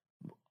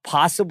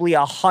possibly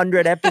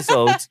 100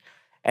 episodes.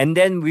 And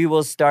then we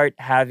will start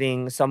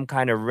having some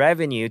kind of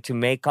revenue to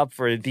make up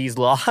for these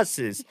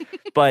losses.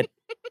 But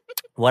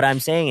what I'm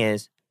saying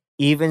is,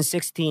 even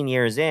 16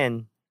 years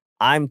in,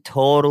 I'm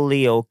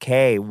totally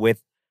okay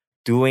with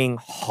doing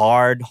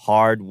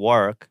hard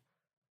work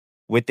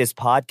with this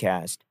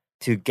podcast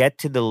to get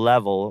to the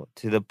level,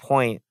 to the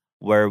point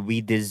where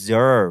we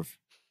deserve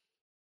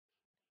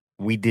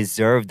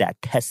that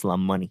Tesla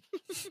money.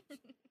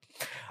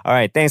 All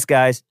right, thanks,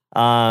 guys.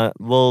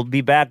 We'll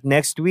be back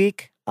next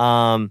week.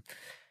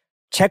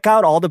 Check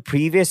out all the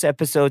previous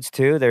episodes,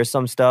 too. There's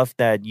some stuff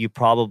that you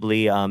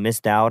probably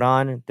missed out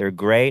on. They're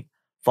great.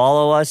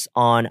 Follow us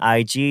on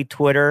IG,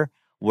 Twitter.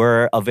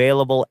 We're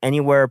available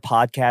anywhere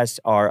podcasts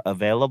are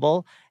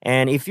available.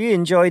 And if you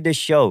enjoyed this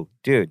show,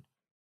 dude,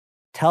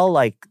 tell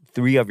like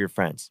 3 of your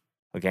friends,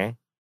 okay?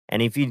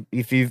 And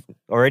if you've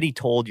already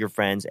told your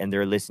friends and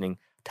they're listening,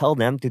 tell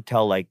them to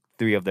tell like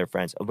 3 of their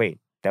friends. Oh, wait,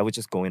 that would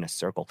just go in a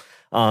circle.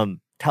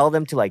 Tell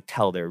them to like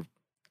tell their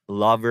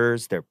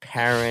lovers, their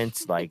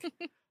parents, like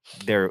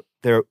their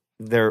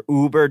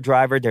Uber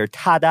driver, their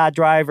Tada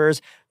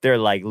drivers, their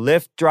like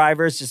Lyft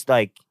drivers. Just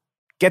like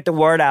get the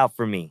word out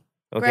for me,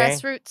 okay?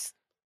 Grassroots.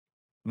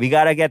 We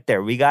gotta get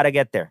there. We gotta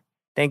get there.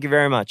 Thank you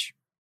very much.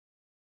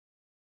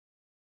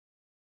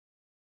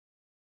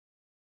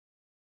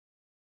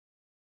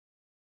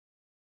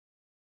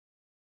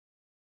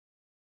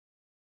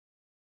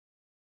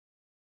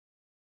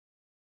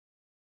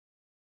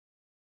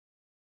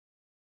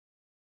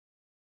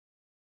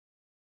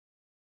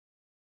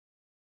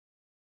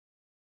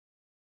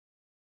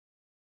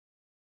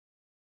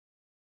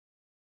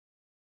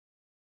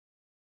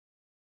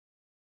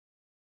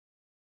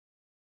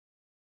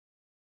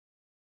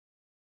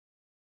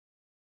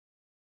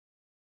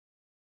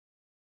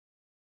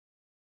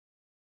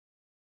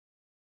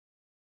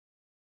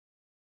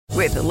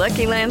 With the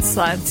Lucky Land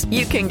Slots,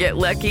 you can get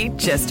lucky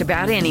just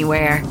about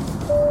anywhere.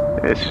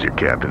 This is your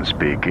captain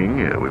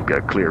speaking. We've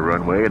got clear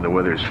runway and the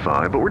weather's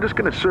fine, but we're just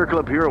going to circle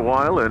up here a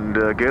while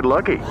and get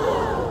lucky.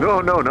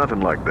 No,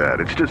 nothing like that.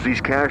 It's just these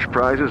cash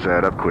prizes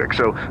add up quick.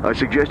 So I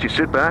suggest you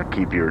sit back,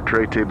 keep your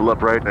tray table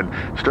upright, and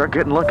start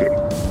getting lucky.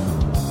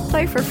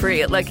 Play for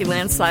free at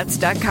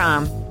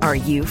LuckyLandSlots.com. Are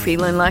you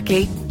feeling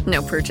lucky?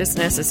 No purchase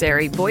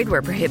necessary. Void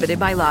where prohibited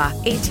by law.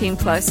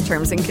 18+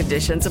 terms and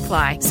conditions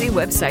apply. See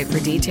website for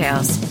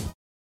details.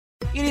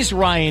 It is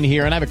Ryan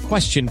here, and I have a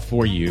question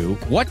for you.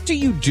 What do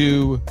you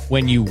do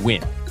when you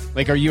win?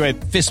 Like, are you a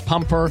fist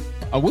pumper,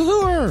 a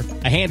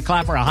woohooer, a hand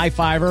clapper, a high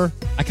fiver?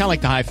 I kind of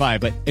like the high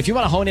five, but if you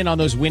want to hone in on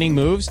those winning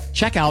moves,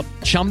 check out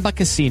Chumba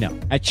Casino.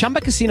 At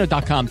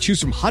ChumbaCasino.com, choose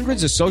from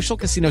hundreds of social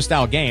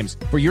casino-style games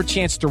for your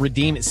chance to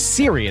redeem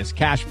serious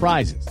cash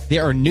prizes.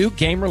 There are new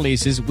game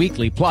releases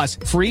weekly, plus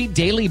free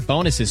daily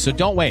bonuses, so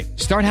don't wait.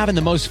 Start having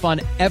the most fun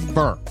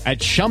ever at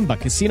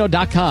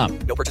ChumbaCasino.com.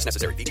 No purchase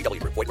necessary.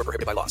 VGW. Void where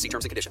prohibited by law. See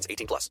terms and conditions.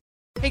 18+.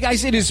 Hey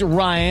guys, it is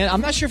Ryan.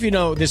 I'm not sure if you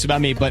know this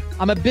about me, but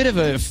I'm a bit of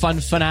a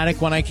fun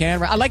fanatic when I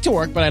can. I like to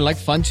work, but I like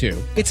fun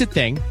too. It's a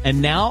thing. And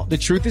now the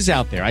truth is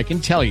out there. I can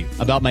tell you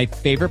about my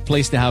favorite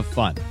place to have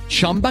fun.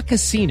 Chumba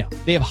Casino.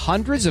 They have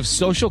hundreds of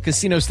social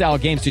casino style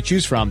games to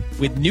choose from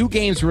with new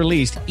games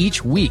released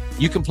each week.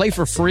 You can play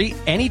for free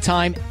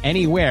anytime,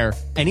 anywhere.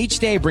 And each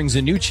day brings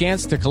a new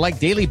chance to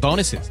collect daily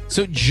bonuses.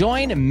 So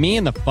join me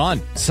in the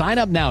fun. Sign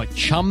up now at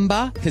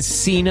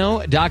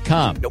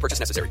ChumbaCasino.com. No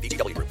purchase necessary.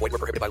 VGW. Void where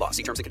prohibited by law.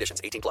 See terms and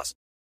conditions. 18+.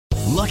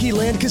 Lucky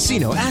Land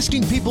Casino,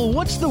 asking people,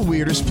 what's the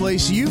weirdest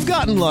place you've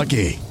gotten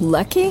lucky?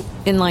 Lucky?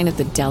 In line at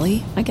the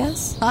deli, I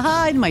guess?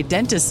 Aha, in my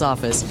dentist's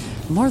office.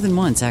 More than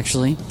once,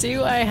 actually.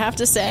 Do I have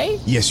to say?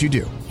 Yes, you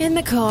do. In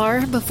the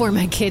car before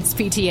my kids'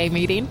 PTA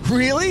meeting.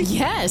 Really?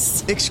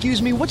 Yes. Excuse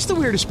me, what's the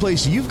weirdest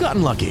place you've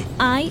gotten lucky?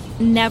 I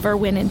never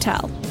win and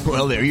tell.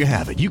 Well, there you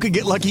have it. You can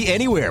get lucky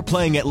anywhere,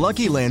 playing at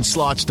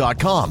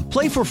LuckyLandSlots.com.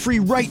 Play for free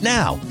right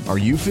now. Are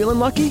you feeling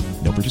lucky?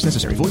 No purchase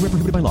necessary. Void where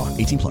prohibited by law.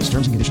 18+.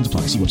 Terms and conditions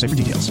apply. See website for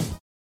details.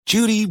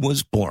 Judy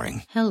was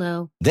boring.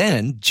 Hello.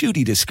 Then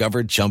Judy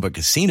discovered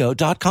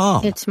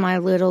ChumbaCasino.com. It's my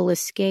little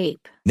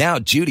escape. Now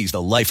Judy's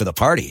the life of the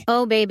party.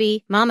 Oh,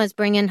 baby, mama's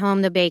bringing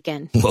home the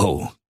bacon.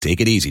 Whoa,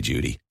 take it easy,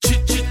 Judy.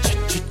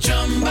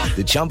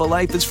 The Chumba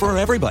life is for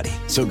everybody.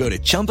 So go to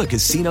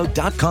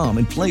ChumbaCasino.com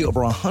and play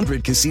over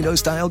 100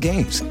 casino-style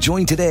games.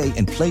 Join today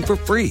and play for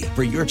free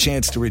for your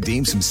chance to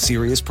redeem some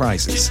serious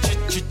prizes.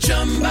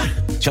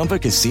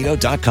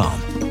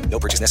 ChumbaCasino.com. No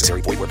purchase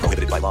necessary. Void where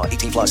prohibited by law.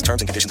 18+.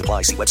 Terms and conditions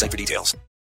apply. See website for details.